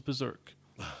and goes berserk.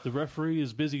 The referee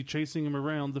is busy chasing him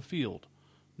around the field.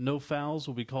 No fouls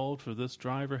will be called for this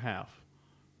drive or half.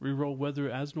 Reroll weather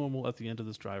as normal at the end of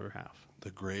this drive or half. The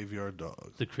graveyard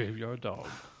dog. The graveyard dog.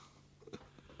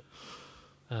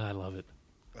 I love it.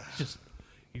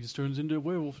 He just turns into a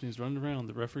werewolf and he's running around.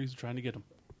 The referees are trying to get him.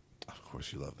 Of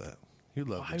course you love that. You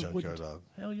love the I junkyard wouldn't. dog.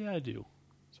 Hell yeah, I do.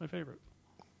 It's my favorite.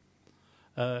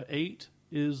 8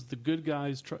 is the good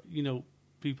guys.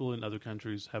 People in other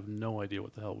countries have no idea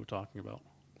what the hell we're talking about.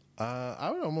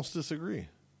 I would almost disagree.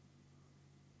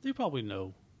 They probably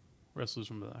know wrestlers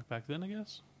from back then, I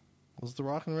guess. It was the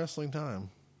rock and wrestling time.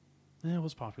 Yeah, it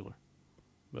was popular.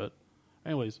 But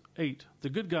anyways, 8. The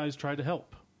good guys try to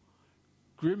help.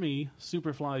 Grimmy,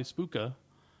 Superfly Spooka,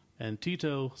 and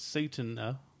Tito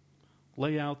Satana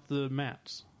lay out the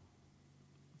mats.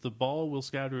 The ball will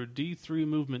scatter a D3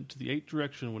 movement to the 8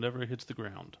 direction whenever it hits the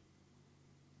ground.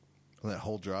 And that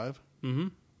whole drive? Mm-hmm.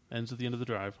 Ends at the end of the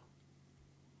drive.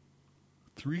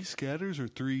 3 scatters or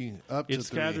 3 up to 3? It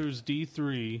scatters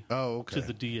D3 to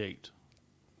the D8.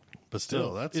 But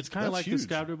still, so it's kind of like huge. the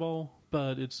scatter ball,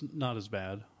 but it's not as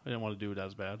bad. I didn't want to do it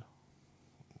as bad.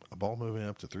 A ball moving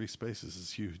up to 3 spaces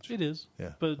is huge. It is.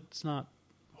 Yeah. But it's not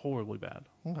horribly bad,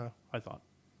 Okay. I thought.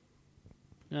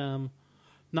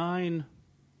 9,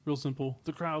 real simple.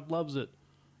 The crowd loves it.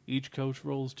 Each coach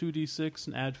rolls 2d6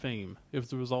 and add fame. If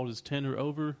the result is 10 or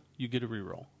over, you get a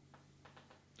reroll.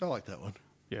 I like that one.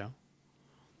 Yeah.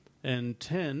 And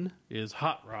 10 is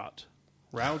Hot Rot.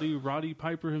 Rowdy Roddy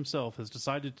Piper himself has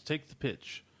decided to take the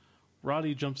pitch.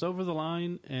 Roddy jumps over the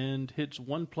line and hits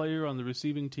one player on the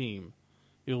receiving team.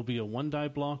 It will be a 1-die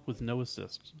block with no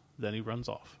assist. Then he runs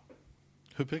off.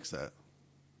 Who picks that?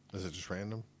 Is it just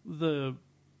random? The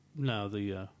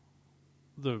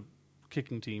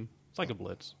kicking team. It's like a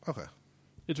blitz. Okay.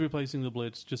 It's replacing the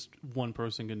blitz. Just one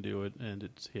person can do it, and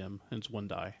it's him. And it's 1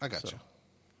 die. I got you.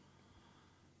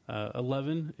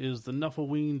 11 is the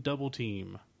Nuffleween double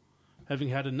team. Having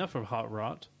had enough of Hot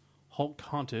Rot, Hulk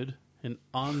Haunted and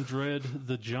Andred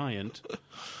the Giant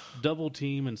double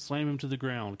team and slam him to the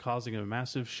ground, causing a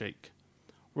massive shake.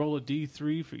 Roll a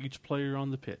d3 for each player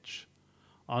on the pitch.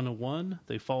 On a 1,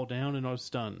 they fall down and are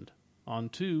stunned. On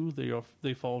 2,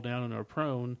 they fall down and are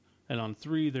prone. And on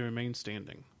 3, they remain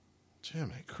standing.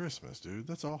 Jimmy, Christmas, dude.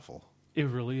 That's awful. It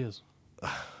really is.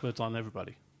 But it's on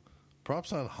everybody.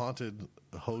 Props on Haunted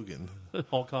Hogan.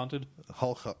 Hulk Haunted.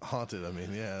 Hulk Haunted, I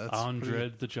mean, yeah. That's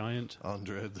Andred the Giant.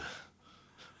 Andred.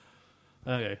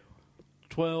 Okay.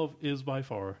 12 is by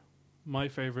far my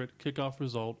favorite kickoff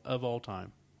result of all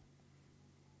time.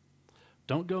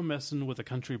 Don't go messing with a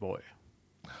country boy.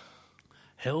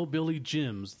 Hellbilly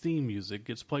Jim's theme music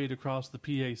gets played across the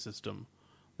PA system.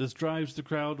 This drives the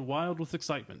crowd wild with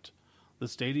excitement. The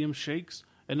stadium shakes,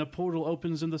 and a portal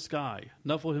opens in the sky.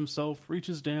 Nuffle himself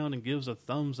reaches down and gives a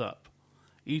thumbs up.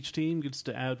 Each team gets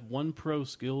to add 1 pro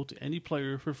skill to any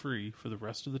player for free for the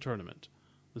rest of the tournament.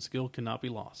 The skill cannot be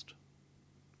lost.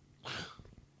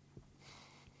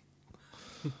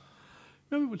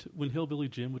 Remember when Hillbilly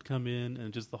Jim would come in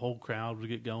and just the whole crowd would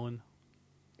get going?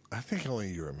 I think only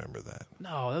you remember that.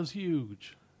 No, that was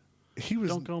huge. He was.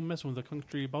 Don't go messing with a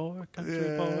country boy, country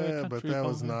Yeah, boy, country but that boy.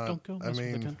 was not- Don't go I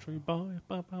messing with mean- a country boy.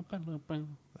 Ba, ba, ba, ba, ba.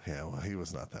 Yeah, well, he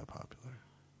was not that popular.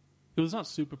 It was not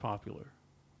super popular,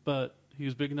 but he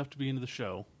was big enough to be into the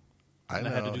show. I And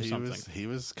know I had to do he something. he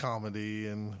was comedy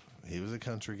and he was a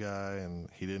country guy and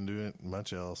he didn't do it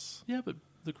much else. Yeah, but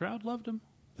the crowd loved him.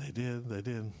 They did,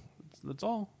 That's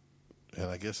all. and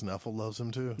I guess Nuffle loves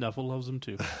him too. Nuffle loves him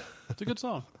too. It's a good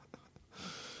song.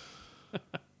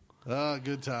 Ah,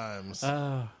 good times.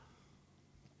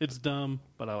 It's dumb,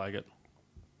 but I like it.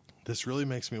 This really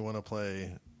makes me want to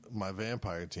play my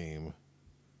vampire team.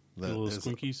 The little is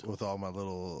squinkies? with all my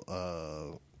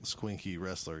little squinky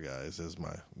wrestler guys as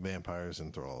my vampires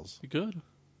and thralls, You could.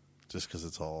 just because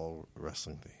it's all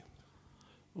wrestling themed.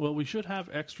 Well, we should have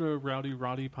extra Rowdy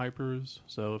Roddy Pipers,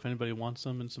 so if anybody wants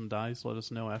them and some dice, let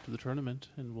us know after the tournament,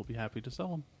 and we'll be happy to sell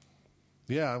them.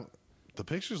 Yeah, the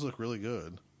pictures look really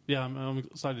good. Yeah, I'm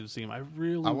excited to see them. I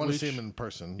want to see them in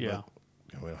person. Yeah.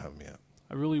 But we don't have them yet.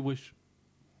 I really wish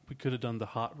we could have done the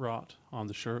hot rot on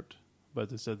the shirt, but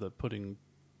they said that putting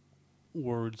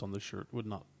words on the shirt would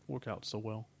not work out so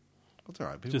well. That's all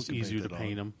right. People Just can make easier to that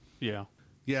paint on. them. Yeah.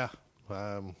 Yeah.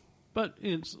 But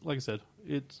it's, like I said,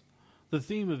 it's the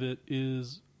theme of it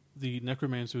is the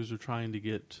necromancers are trying to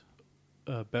get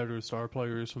better star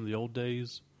players from the old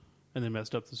days, and they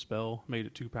messed up the spell, made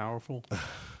it too powerful.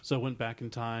 So went back in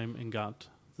time and got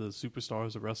the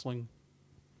superstars of wrestling,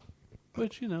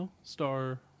 which,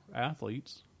 star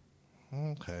athletes.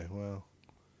 Okay, well,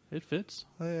 It fits.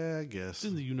 yeah, I guess. It's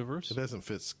in the universe. It doesn't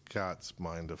fit Scott's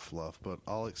mind of fluff, but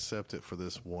I'll accept it for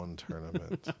this one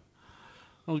tournament.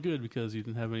 Well, good, because you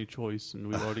didn't have any choice, and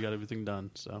we've already got everything done.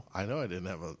 So I know I didn't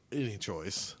have any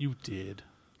choice. you did.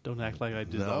 Don't act like I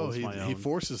did No, all this my he own.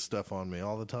 forces stuff on me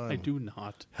all the time. I do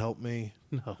not. Help me.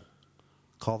 No,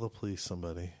 Call the police,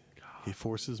 somebody. He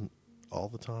forces all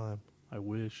the time. I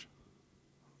wish.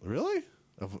 Really?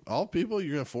 Of all people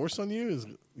you're going to force on you?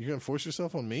 You're going to force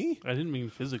yourself on me? I didn't mean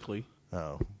physically.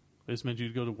 Oh. I just meant you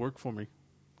to go to work for me.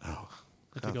 Oh.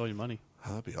 I take all your money.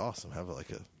 That'd be awesome. Have it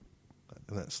like isn't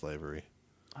that slavery?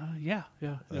 Yeah.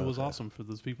 It was Okay. awesome for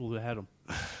those people who had them.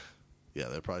 Yeah,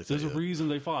 they'd probably say There's a reason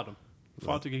they fought them.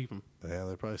 Fought to keep them. Yeah,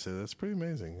 they'd probably say that's pretty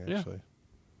amazing, Yeah. actually.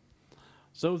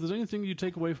 So if there's anything you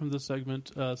take away from this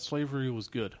segment, slavery was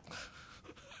good.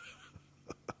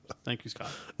 Thank you, Scott.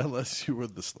 Unless you were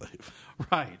the slave.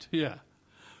 Right, yeah.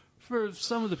 For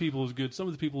some of the people, it was good. Some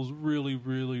of the people, it was really,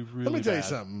 really, really Let me tell you bad.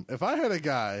 something. If I had a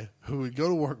guy who would go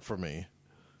to work for me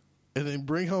and then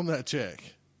bring home that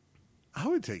check, I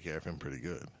would take care of him pretty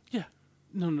good. Yeah.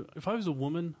 No. If I was a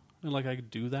woman and, I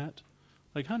could do that,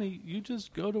 honey, you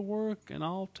just go to work and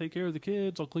I'll take care of the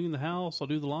kids. I'll clean the house. I'll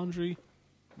do the laundry.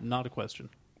 Not a question.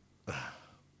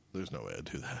 There's no way I'd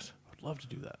do that. I'd love to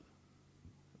do that.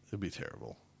 It'd be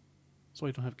terrible. That's why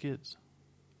you don't have kids.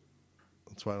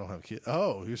 That's why I don't have kids.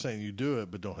 Oh, you're saying you do it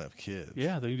but don't have kids.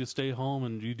 Yeah, then you just stay home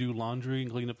and you do laundry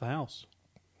and clean up the house.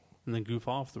 And then goof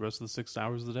off the rest of the 6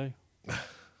 hours of the day.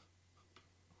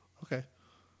 Okay.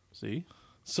 See?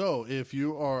 So if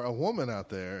you are a woman out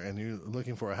there and you're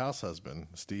looking for a house husband,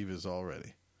 Steve is all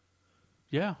ready.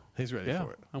 Yeah. He's ready Yeah.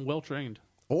 for it. I'm well trained.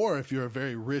 Or if you're a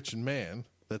very rich man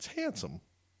that's handsome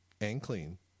and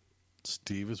clean,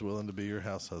 Steve is willing to be your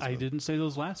house husband. I didn't say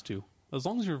those last two. As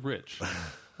long as you're rich,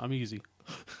 I'm easy.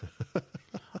 I'm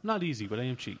not easy, but I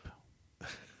am cheap.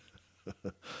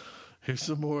 Here's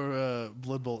some more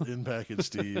Blood Bowl in package,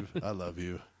 Steve. I love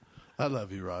you. I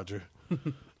love you, Roger.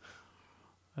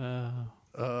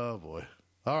 Oh, boy.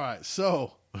 All right,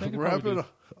 so That could wrapping probably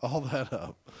all that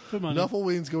up. Good money.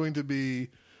 Nuffleween's going to be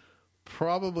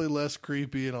probably less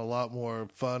creepy and a lot more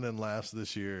fun and laughs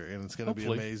this year, and it's going to be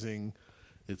Hopefully. amazing.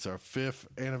 It's our 5th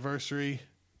anniversary,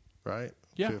 right?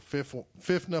 Yeah. Fifth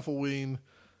Nuffleween.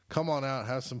 Come on out,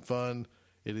 have some fun.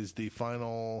 It is the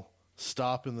final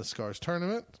stop in the Scars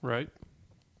tournament. Right?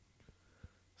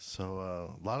 So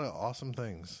a lot of awesome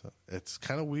things. It's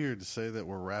kind of weird to say that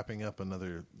we're wrapping up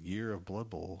another year of Blood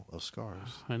Bowl of Scars.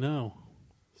 I know.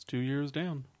 It's 2 years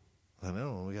down. I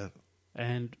know.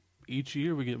 And each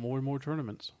year we get more and more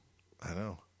tournaments. I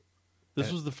know.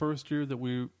 This was the first year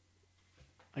that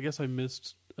I guess I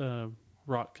missed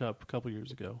Rot Cup a couple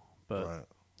years ago, but Right.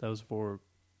 that was for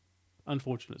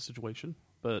unfortunate situation.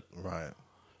 But Right.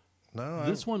 No,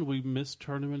 this one we missed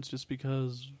tournaments just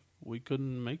because we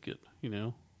couldn't make it,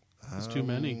 There's too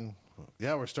many,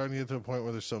 Yeah, we're starting to get to a point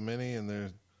where there's so many,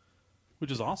 and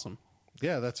which is awesome.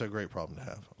 yeah, that's a great problem to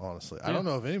have, honestly. I Yeah. don't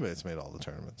know if anybody's made all the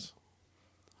tournaments.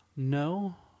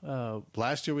 No.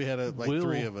 Last year we had Will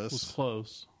 3 of was us,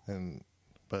 close.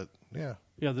 but yeah,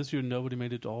 Yeah, this year nobody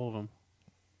made it to all of them,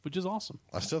 which is awesome.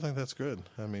 I still think that's good.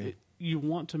 I mean, You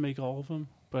want to make all of them,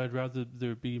 but I'd rather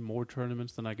there be more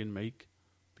tournaments than I can make,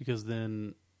 because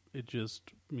then it just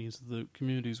means that the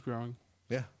community's growing.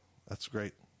 yeah, that's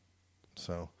great.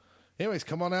 So, anyways,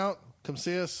 come on out, come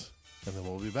see us, and then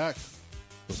we'll be back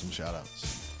with some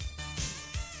shout-outs.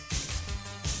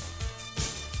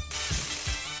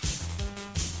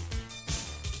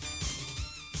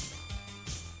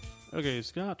 Okay,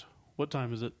 Scott, what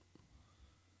time is it?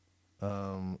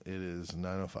 It is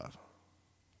 9:05.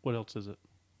 What else is it?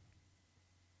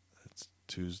 It's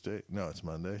Tuesday. No, it's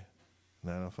Monday.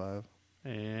 9:05.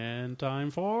 And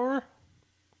time for...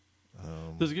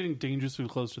 this is getting dangerously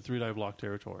close to 3 die block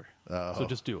territory. So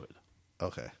just do it.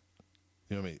 Okay.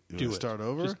 You want me Do to it. start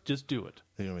over? Just do it.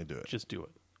 You want me to do it? Just do it.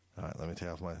 All right, let me take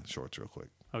off my shorts real quick.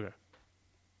 Okay.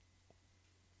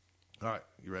 All right,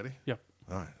 you ready? Yep.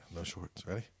 All right, no shorts.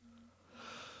 Ready?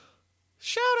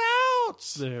 Shout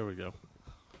outs! There we go.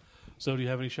 So, do you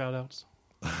have any shout outs?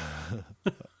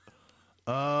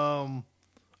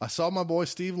 I saw my boy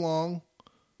Steve Long,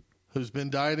 who's been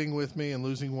dieting with me and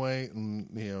losing weight, and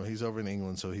he's over in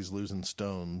England, so he's losing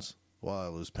stones while I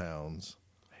lose pounds.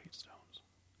 I hate stones.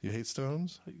 You hate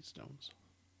stones? I hate stones.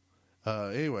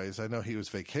 Anyways, I know he was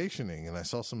vacationing, and I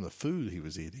saw some of the food he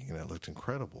was eating, and it looked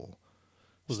incredible.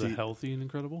 Was it healthy and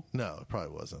incredible? No, it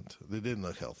probably wasn't. It didn't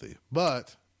look healthy,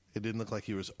 but it didn't look like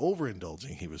he was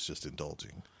overindulging. He was just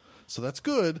indulging. So that's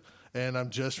good, and I'm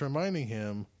just reminding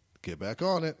him, get back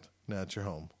on it. Now it's your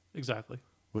home. Exactly.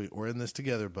 We're in this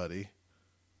together, buddy.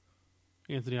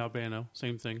 Anthony Albano,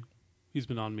 same thing. He's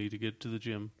been on me to get to the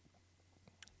gym.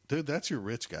 Dude, that's your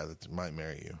rich guy that might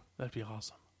marry you. That'd be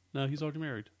awesome. No, he's already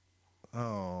married.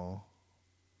 Oh,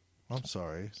 I'm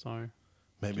sorry. Sorry.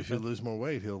 Maybe if you lose more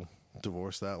weight, he'll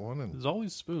divorce that one. And There's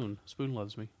always Spoon. Spoon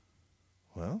loves me.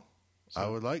 well, I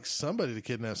would like somebody to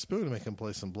kidnap Spoon and make him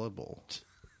play some Blood Bowl.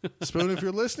 Spoon, if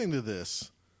you're listening to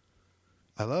this,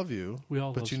 I love you. We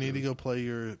all but love you need to Spoon. go play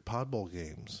your Pod Bowl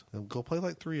games and go play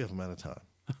like 3 of them at a time.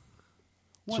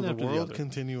 One so the after the world other.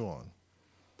 continue on.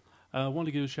 I want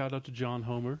to give a shout out to John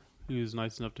Homer, who was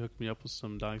nice enough to hook me up with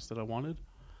some dice that I wanted.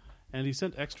 And he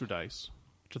sent extra dice,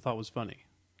 which I thought was funny.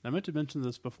 I meant to mention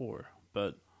this before,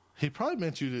 but He probably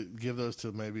meant you to give those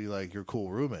to maybe like your cool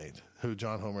roommate, who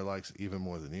John Homer likes even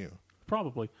more than you.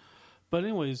 probably. But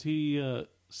anyways, he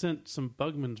sent some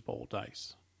Bugman's Bowl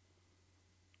dice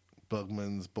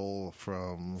Bugman's Bowl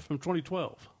from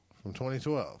 2012.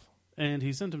 2012. And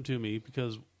he sent them to me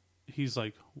because he's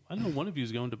like, I know one of you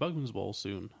is going to Bugman's Bowl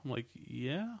soon. I'm like,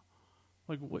 yeah?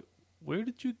 Like, where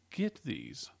did you get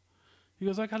these? He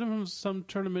goes, I got them from some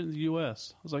tournament in the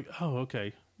U.S. I was like, oh,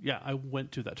 okay. Yeah, I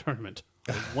went to that tournament.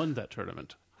 I won that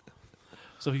tournament.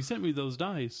 So he sent me those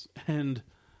dice, and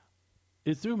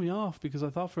it threw me off because I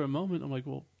thought for a moment, I'm like,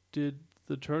 well, did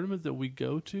the tournament that we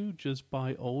go to just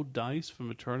buy old dice from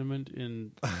a tournament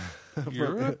in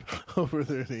Europe? Over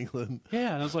there in England.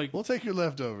 Yeah, and I was like, We'll take your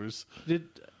leftovers. it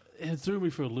threw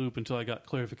me for a loop until I got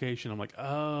clarification. I'm like,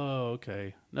 oh,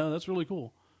 okay. No, that's really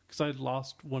cool. Because I had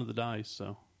lost one of the dice,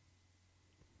 so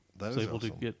That I is was able awesome.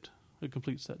 to get a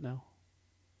complete set now.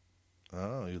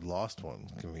 Oh, you lost one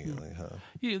conveniently, huh?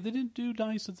 Yeah, they didn't do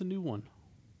dice at the new one.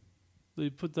 They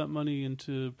put that money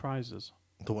into prizes.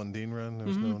 The one Dean run, there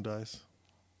was no dice.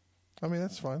 I mean,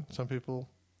 that's fine. Some people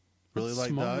really That's like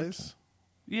smart. dice.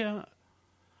 Yeah,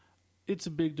 it's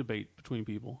a big debate between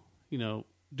people.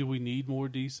 Do we need more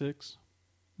D6?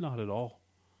 Not at all.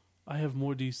 I have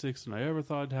more D6 than I ever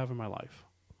thought I'd have in my life.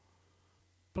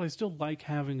 But I still like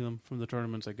having them from the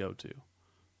tournaments I go to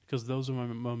because those are my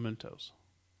mementos.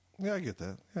 Yeah, I get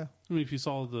that. Yeah. I mean, if you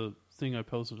saw the thing I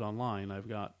posted online, I've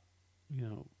got, a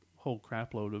whole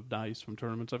crap load of dice from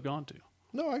tournaments I've gone to.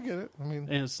 No, I get it. I mean,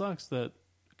 And it sucks that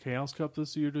Chaos Cup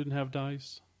this year didn't have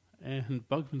dice, and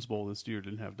Bugman's Bowl this year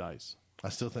didn't have dice. I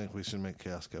still think we should make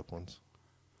Chaos Cup ones.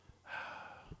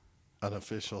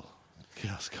 Unofficial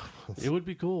Chaos Cup ones. It would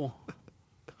be cool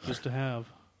just to have.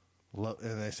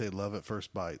 And they say love at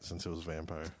first bite since it was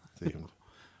vampire themed.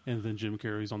 And then Jim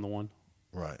Carrey's on the one.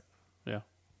 Right. Yeah.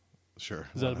 Sure.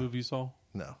 Is Why that a not? movie you saw?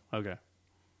 No. Okay.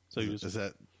 So you Is just...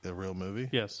 that a real movie?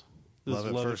 Yes. This Love is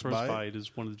at Love First at First Bite? Bite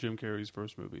is one of the Jim Carrey's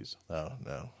first movies. Oh,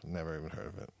 no. Never even heard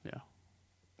of it. Yeah.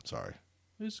 Sorry.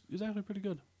 It's actually pretty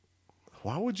good.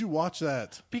 Why would you watch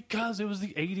that? Because it was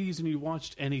the 80s and you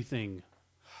watched anything.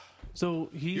 So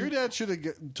Your dad should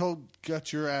have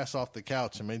got your ass off the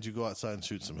couch and made you go outside and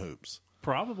shoot some hoops.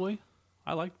 Probably.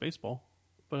 I liked baseball,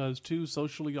 but I was too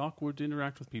socially awkward to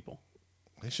interact with people.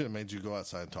 He should have made you go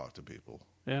outside and talk to people.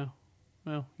 Yeah.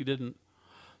 Well, he didn't.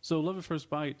 So Love at First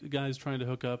Bite, the guy's trying to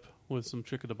hook up with some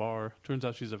chick at a bar. Turns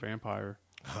out she's a vampire.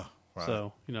 Right.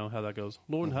 So, you know how that goes.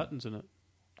 Lauren Hutton's in it.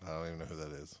 I don't even know who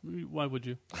that is. Why would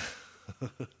you?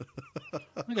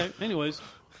 Okay, anyways.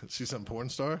 She's some porn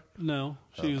star? No,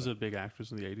 she was a big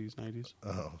actress in the 80s, 90s.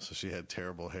 Oh, so she had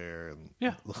terrible hair and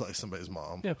Yeah. looked like somebody's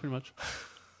mom. Yeah, pretty much.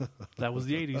 That was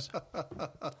the 80s.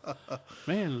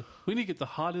 Man, we need to get the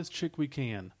hottest chick we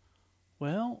can.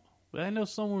 Well, I know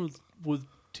someone with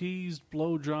teased,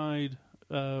 blow-dried...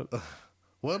 What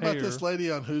about hair. this lady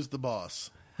on Who's the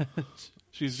Boss?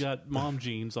 She's got mom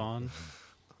jeans on.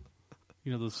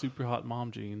 You know, those super hot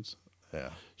mom jeans. Yeah.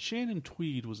 Shannon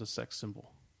Tweed was a sex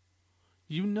symbol.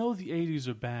 You know the 80s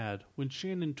are bad when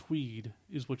Shannon Tweed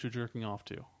is what you're jerking off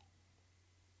to.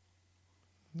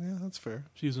 Yeah, that's fair.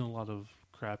 She's in a lot of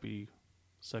crappy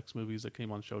sex movies that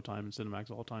came on Showtime and Cinemax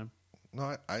all the time.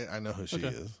 No, I know who she Okay.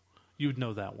 is. You'd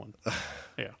know that one.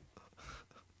 Yeah.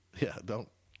 Yeah, don't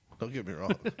get me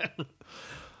wrong.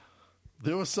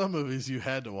 There were some movies you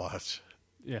had to watch,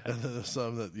 Yeah. and then there's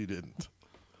some that you didn't.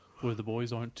 Where the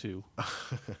boys aren't too.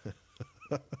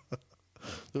 There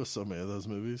were so many of those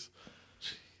movies.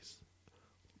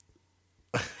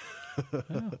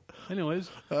 Yeah. Anyways,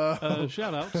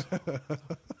 shout outs.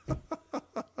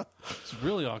 It's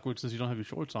really awkward since you don't have your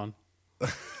shorts on.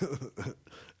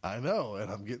 I know, and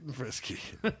I'm getting frisky.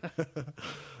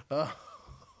 There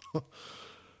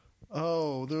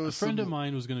was A friend of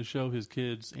mine was going to show his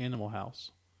kids Animal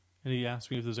House, and he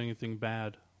asked me if there's anything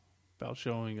bad about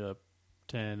showing a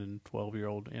 10 and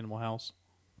 12-year-old Animal House.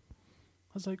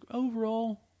 I was like,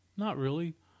 overall, not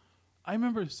really. I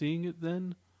remember seeing it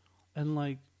then, and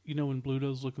like, you know, when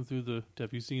Bluto's looking through the...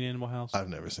 Have you seen Animal House? I've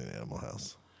never seen Animal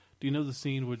House. Do you know the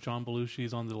scene where John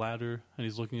Belushi's on the ladder, and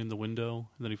he's looking in the window,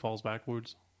 and then he falls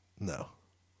backwards? No.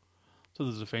 So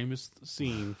there's a famous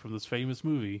scene from this famous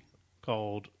movie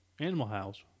called Animal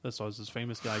House that stars this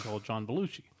famous guy called John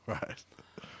Belushi. Right.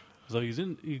 So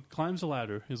he climbs a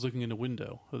ladder, he's looking in a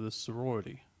window of this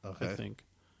sorority, Okay. I think.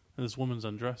 And this woman's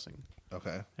undressing.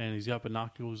 Okay. And he's got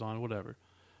binoculars on, whatever.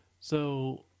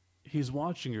 So he's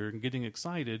watching her and getting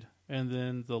excited, and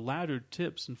then the ladder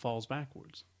tips and falls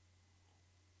backwards.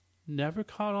 Never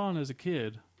caught on as a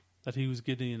kid that he was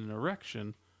getting an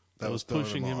erection that was throwing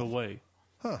pushing him off. away.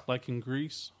 Huh. Like in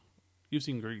Grease. You've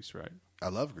seen Grease, right? I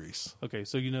love Grease. Okay,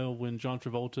 so you know when John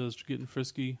Travolta is getting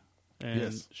frisky and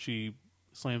Yes. she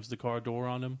slams the car door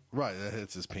on him? Right, that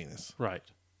hits his penis. Right.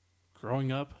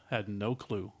 Growing up, had no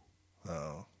clue.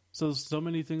 Oh. So there's so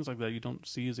many things like that you don't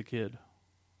see as a kid.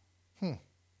 It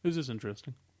was just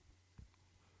interesting.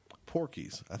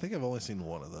 Porky's. I think I've only seen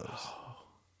one of those.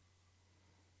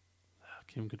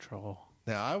 Kim Cattrall.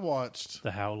 Now, I watched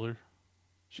The Howler.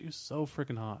 She was so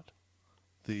freaking hot.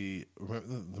 remember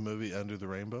the movie Under the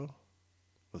Rainbow?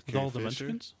 With With Carrie all the Fisher?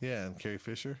 Munchkins? Yeah, and Carrie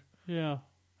Fisher. Yeah.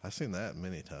 I've seen that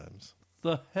many times.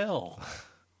 The hell?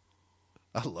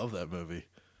 I love that movie.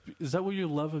 Is that where your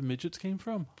love of midgets came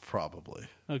from? Probably.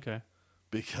 Okay.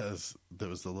 Because there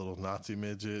was the little Nazi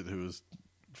midget who was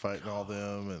fighting all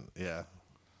them, and yeah.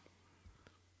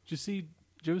 Did you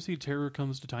ever see Terror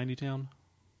Comes to Tiny Town?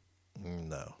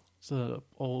 No. It's an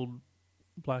old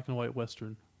black and white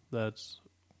Western that's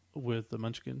with the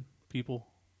Munchkin people.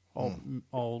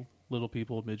 All little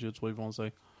people, midgets, whatever you want to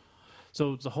say.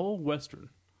 So it's a whole Western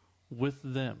with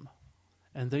them.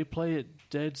 And they play it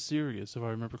dead serious, if I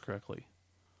remember correctly.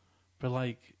 But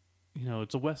like, you know,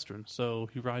 it's a Western. So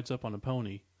he rides up on a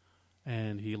pony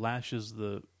and he lashes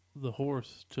the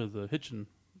horse to the hitching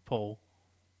pole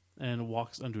and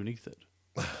walks underneath it.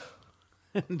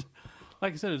 And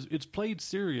like I said, it's played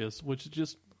serious, which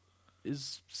just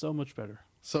is so much better.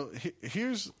 So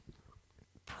here's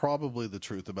probably the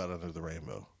truth about Under the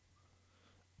Rainbow.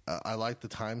 I like the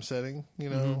time setting, you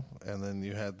know, and then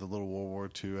you had the little World War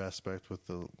II aspect with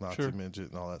the Nazi midget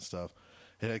and all that stuff.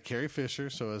 It had Carrie Fisher,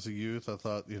 so as a youth, I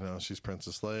thought, you know, she's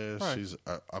Princess Leia. Right. She's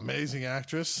an amazing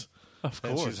actress. Of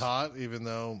And course. she's hot, even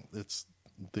though it's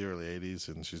the early 80s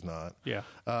and she's not. Yeah.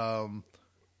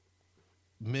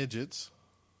 Midgets,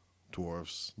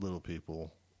 dwarfs, little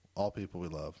people, all people we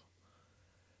love,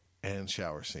 and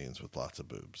shower scenes with lots of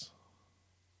boobs.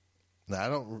 Now, I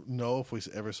don't know if we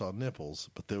ever saw nipples,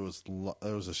 but there was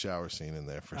a shower scene in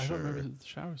there for I sure. don't remember the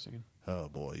shower scene. Oh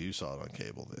boy, you saw it on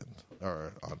cable then,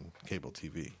 or on cable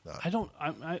TV. I don't.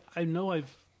 I know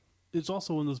I've. It's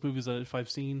also one of those movies that if I've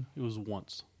seen, it was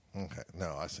once. Okay,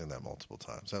 no, I've seen that multiple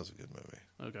times. That was a good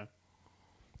movie. Okay.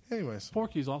 Anyways,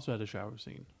 Porky's also had a shower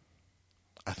scene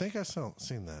I think I've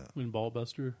seen that. in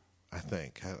Ballbuster I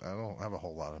think I don't have a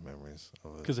whole lot of memories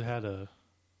of it. because it had a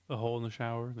hole in the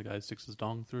shower. And the guy sticks his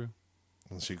dong through.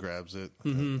 And she grabs it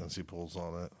and she pulls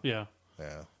on it. Yeah.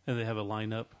 Yeah. And they have a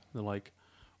lineup. They're like,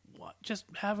 "What? Just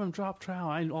have him drop trowel.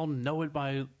 I'll know it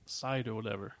by sight or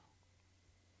whatever."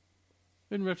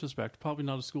 In retrospect, probably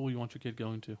not a school you want your kid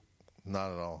going to.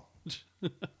 Not at all.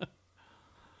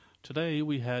 Today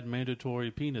we had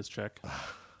mandatory penis check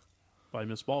by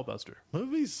Miss Ballbuster.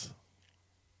 Movies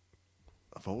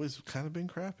have always kind of been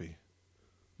crappy.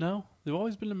 No, they've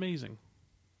always been amazing,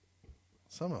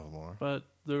 Some of them are. but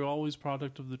they're always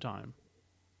product of the time.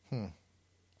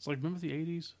 It's like, remember the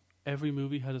 80s? Every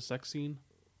movie had a sex scene.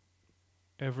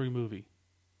 Every movie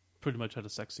pretty much had a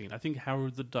sex scene. I think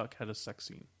Howard the Duck had a sex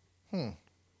scene.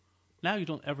 Now you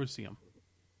don't ever see them.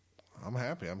 I'm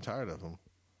happy. I'm tired of them.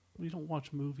 You don't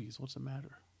watch movies. What's the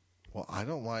matter? Well, I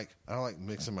don't like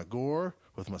mixing my gore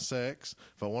with my sex.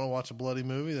 If I want to watch a bloody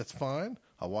movie, that's fine.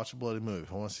 I'll watch a bloody movie.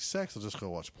 If I want to see sex, I'll just go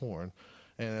watch porn.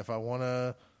 And if I want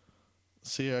to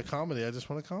see a comedy, I just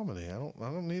want a comedy. I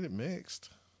don't need it mixed.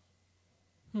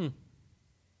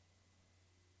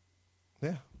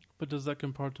 Yeah. But does that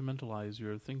compartmentalize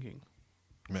your thinking?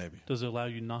 Maybe. Does it allow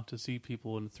you not to see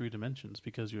people in 3 dimensions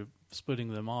because you're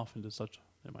splitting them off into such...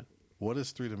 Never mind. What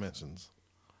is 3 dimensions?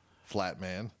 Flat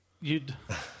man. You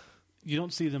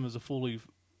don't see them as a fully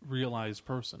realized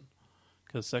person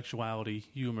because sexuality,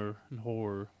 humor, and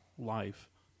horror, life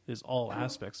is all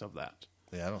aspects of that.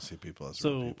 Yeah, I don't see people as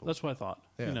real people. That's what I thought.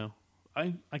 Yeah. You know,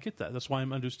 I get that. That's why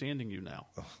I'm understanding you now.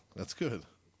 Oh, that's good.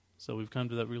 So we've come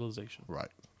to that realization. Right.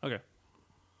 Okay.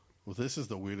 Well, this is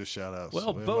the weirdest shout-outs.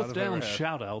 Well, we might both have down ever had.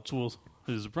 shout-outs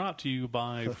is brought to you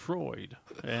by Freud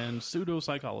and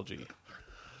pseudopsychology.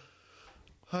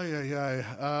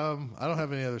 I don't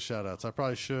have any other shout-outs. I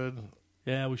probably should.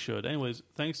 Yeah, we should. Anyways,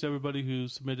 thanks to everybody who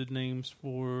submitted names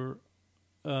for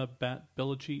Bat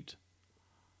Belicheat.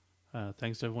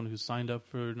 Thanks to everyone who signed up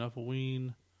for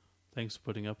Nuffleween. Thanks for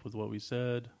putting up with what we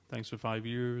said. Thanks for 5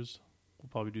 years. We'll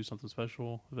probably do something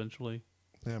special eventually.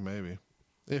 Yeah, maybe.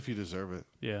 If you deserve it.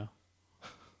 Yeah.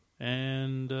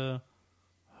 And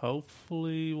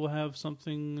hopefully we'll have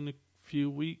something in a few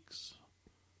weeks.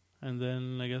 And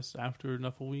then I guess after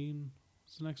Nuffleween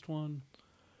is the next one.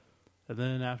 And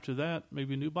then after that,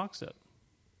 maybe a new box set.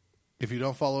 If you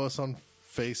don't follow us on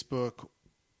Facebook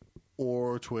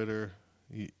or Twitter,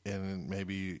 and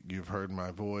maybe you've heard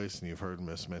my voice and you've heard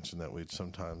Miss mention that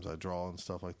sometimes I draw and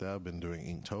stuff like that. I've been doing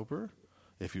Inktober.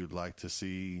 If you'd like to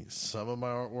see some of my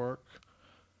artwork,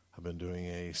 I've been doing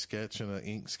a sketch and an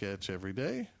ink sketch every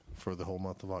day for the whole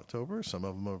month of October. Some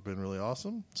of them have been really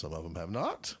awesome. Some of them have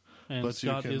not. And but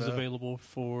Scott is available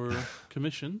for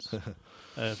commissions.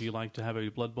 If you'd like to have a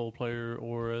Blood Bowl player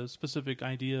or a specific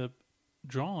idea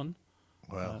drawn.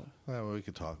 Well, we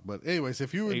could talk. But anyways,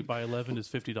 if you would... 8x11 is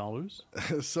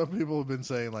 $50. Some people have been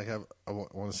saying, like, I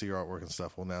want to see your artwork and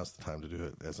stuff. Well, now's the time to do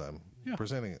it as I'm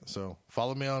presenting it. So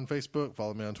follow me on Facebook.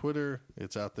 Follow me on Twitter.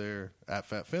 It's out there at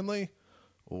Fat Finley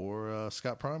or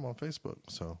Scott Prime on Facebook.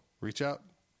 So reach out.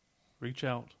 Reach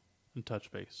out and touch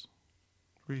base.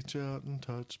 Reach out and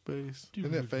touch base.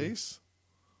 Isn't that face?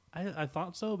 I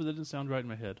thought so, but that didn't sound right in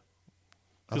my head.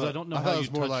 Because I don't know I how thought you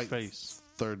it was more touch like face.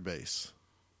 Third base.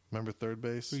 Remember third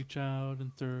base? Reach out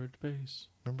and third base.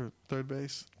 Remember third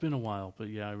base? It's been a while, but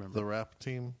yeah, I remember. The rap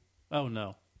team? Oh,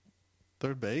 no.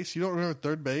 Third base? You don't remember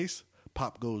third base?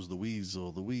 Pop goes the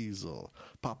weasel, the weasel.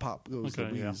 Pop, pop goes the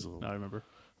weasel. Yeah. I remember.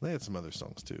 They had some other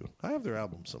songs, too. I have their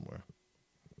album somewhere.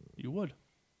 You would.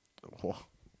 Well,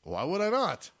 why would I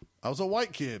not? I was a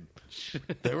white kid.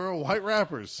 They were white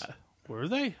rappers. Were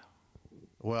they?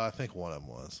 Well, I think one of them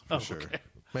was, for sure. Okay.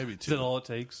 Maybe Is two. that all it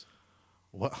takes?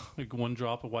 What? Like one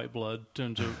drop of white blood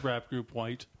turns a rap group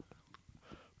white?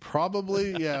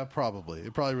 Probably, yeah, probably.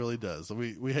 It probably really does.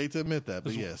 We hate to admit that,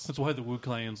 but yes. That's why the Wu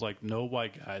Clan's like, no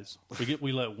white guys.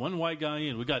 We let one white guy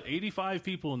in. We got 85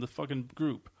 people in the fucking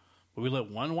group. But we let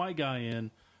one white guy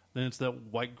in, then it's that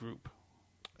white group.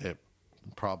 It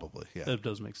probably, yeah. That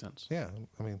does make sense. Yeah,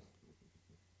 I mean.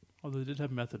 Although they did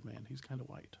have Method Man. He's kind of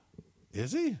white.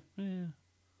 Is he? Yeah.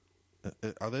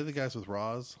 Are they the guys with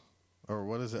Roz? Or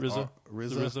what is it? RZA. RZA?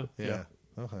 The RZA, yeah.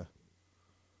 Okay.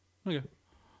 Okay.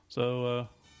 So,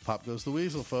 Pop goes the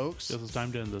weasel, folks. guess it's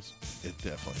time to end this. It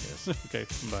definitely is. Okay,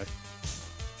 bye.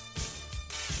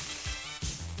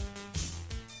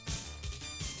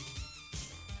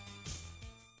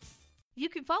 You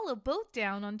can follow Both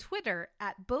Down on Twitter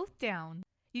at Both Down.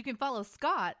 You can follow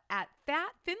Scott at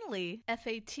Fat Finley,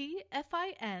 FATFINLEY,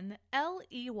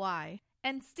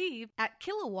 and Steve at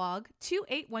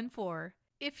Kilowog2814.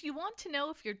 If you want to know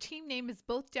if your team name is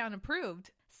Both Down approved,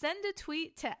 send a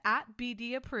tweet to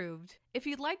 @BDapproved. If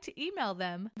you'd like to email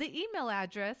them, the email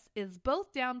address is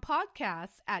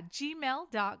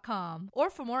bothdownpodcasts@gmail.com.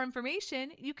 Or for more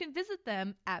information, you can visit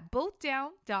them at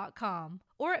bothdown.com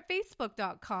or at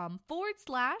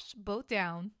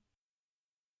facebook.com/bothdown.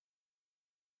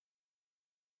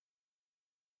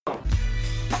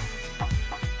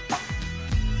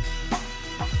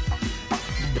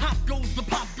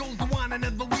 Pop goes the wine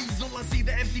and the weasel. I see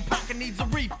the empty pocket needs a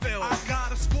refill. I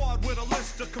got a squad with a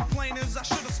list of complainers. I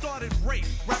should have started rape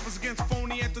rappers against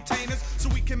phony entertainers, so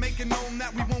we can make it known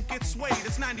that we won't get swayed.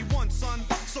 It's 91, son,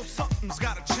 so something's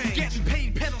gotta change. Getting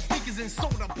paid, pedal sneakers and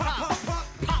soda pop. Pop, pop,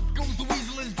 pop goes the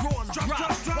weasel as drawers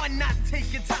drop. Why not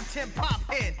take your top 10 pop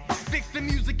hit? Fix the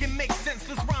music and make sense,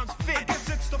 this rhymes fit. I guess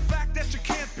it's the fact that you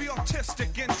can't be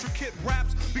artistic. Intricate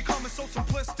raps becoming so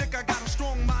simplistic. I got a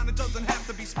strong mind, it doesn't have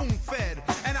to be spoon-fed.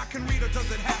 And I can read, or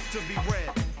does it have to be read?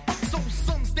 So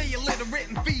some stay illiterate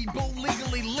and feeble,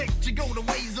 legally licked to go the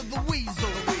ways of the weasel.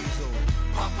 The weasel.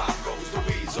 Pop, pop goes the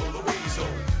weasel, the weasel.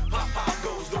 Pop, pop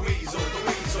goes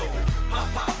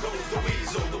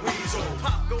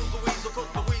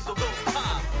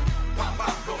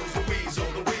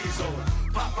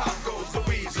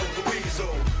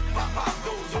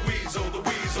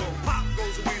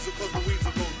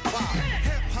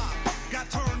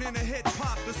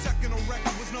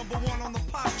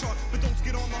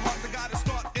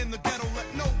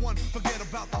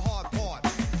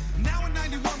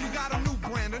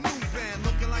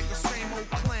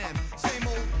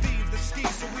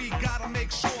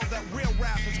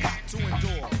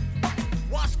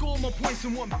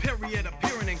one period,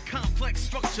 appearing in complex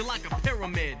structure like a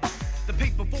pyramid. The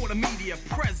paper for the media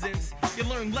presence. You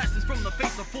learn lessons from the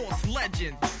face of false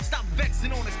legend. Stop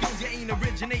vexing on excuse you ain't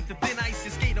originate. The thin ice you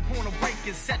skate upon a break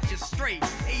and set you straight.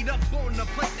 Ate up on the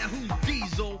plate, now who's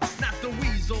Diesel? Not the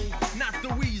weasel, not the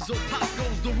weasel. Pop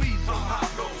goes the weasel.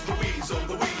 Pop goes the weasel,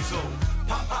 the weasel.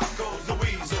 Pop goes the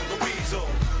weasel, the weasel.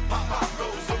 Pop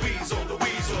goes the weasel, the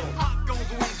weasel. Pop goes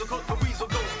the weasel, cause the weasel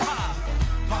goes pop.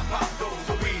 Pop goes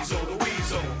the weasel, the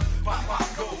weasel.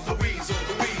 Pop goes the weasel,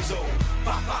 the weasel.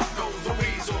 Pop goes the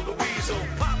weasel, the weasel.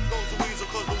 Pop goes the weasel,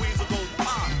 cause the weasel goes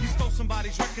pop. You stole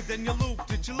somebody's record, then you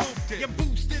looped it, you looped it. You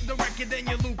boosted the record, then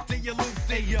you looped it, you looped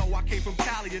it. Hey yo, I came from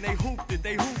Cali and they hooped it,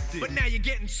 they hooped it. But now you're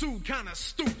getting sued, kinda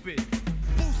stupid.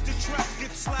 Boosted tracks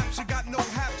get slaps, you got no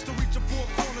haps to reach the four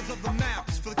corners of the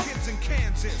maps. For the kids in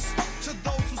Kansas, to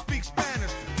those who speak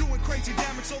Spanish, doing crazy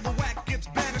damage so the whack gets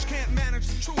banished. Can't manage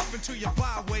the truth until you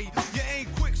byway. You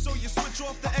ain't quick, so you switch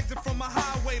off the exit from a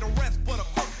highway. The rest but a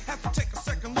crook, have to take a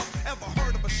second look. Ever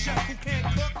heard of a chef who can't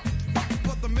cook?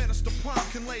 But the minister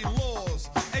prompt can lay laws.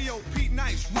 Ayo, Pete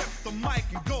Nice, rip the mic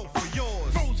and go for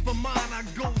yours. Goes for mine, I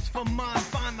goes for mine.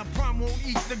 Find the prime, won't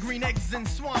eat the green eggs and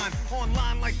swine.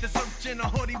 Online like the search in a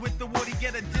hoodie with the woody.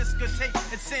 Get a discotheque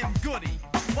at Sam Goody.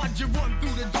 Why'd you run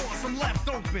through the door? Some left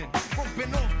open.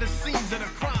 Roping off the scenes of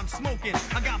the crime smoking.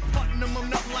 I got Putnam, I'm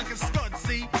nothing like a scud,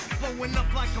 see? Blowing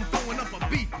up like I'm throwing up a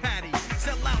beef patty.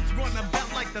 Sellouts run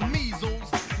about like the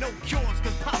measles. No cures,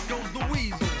 cause pop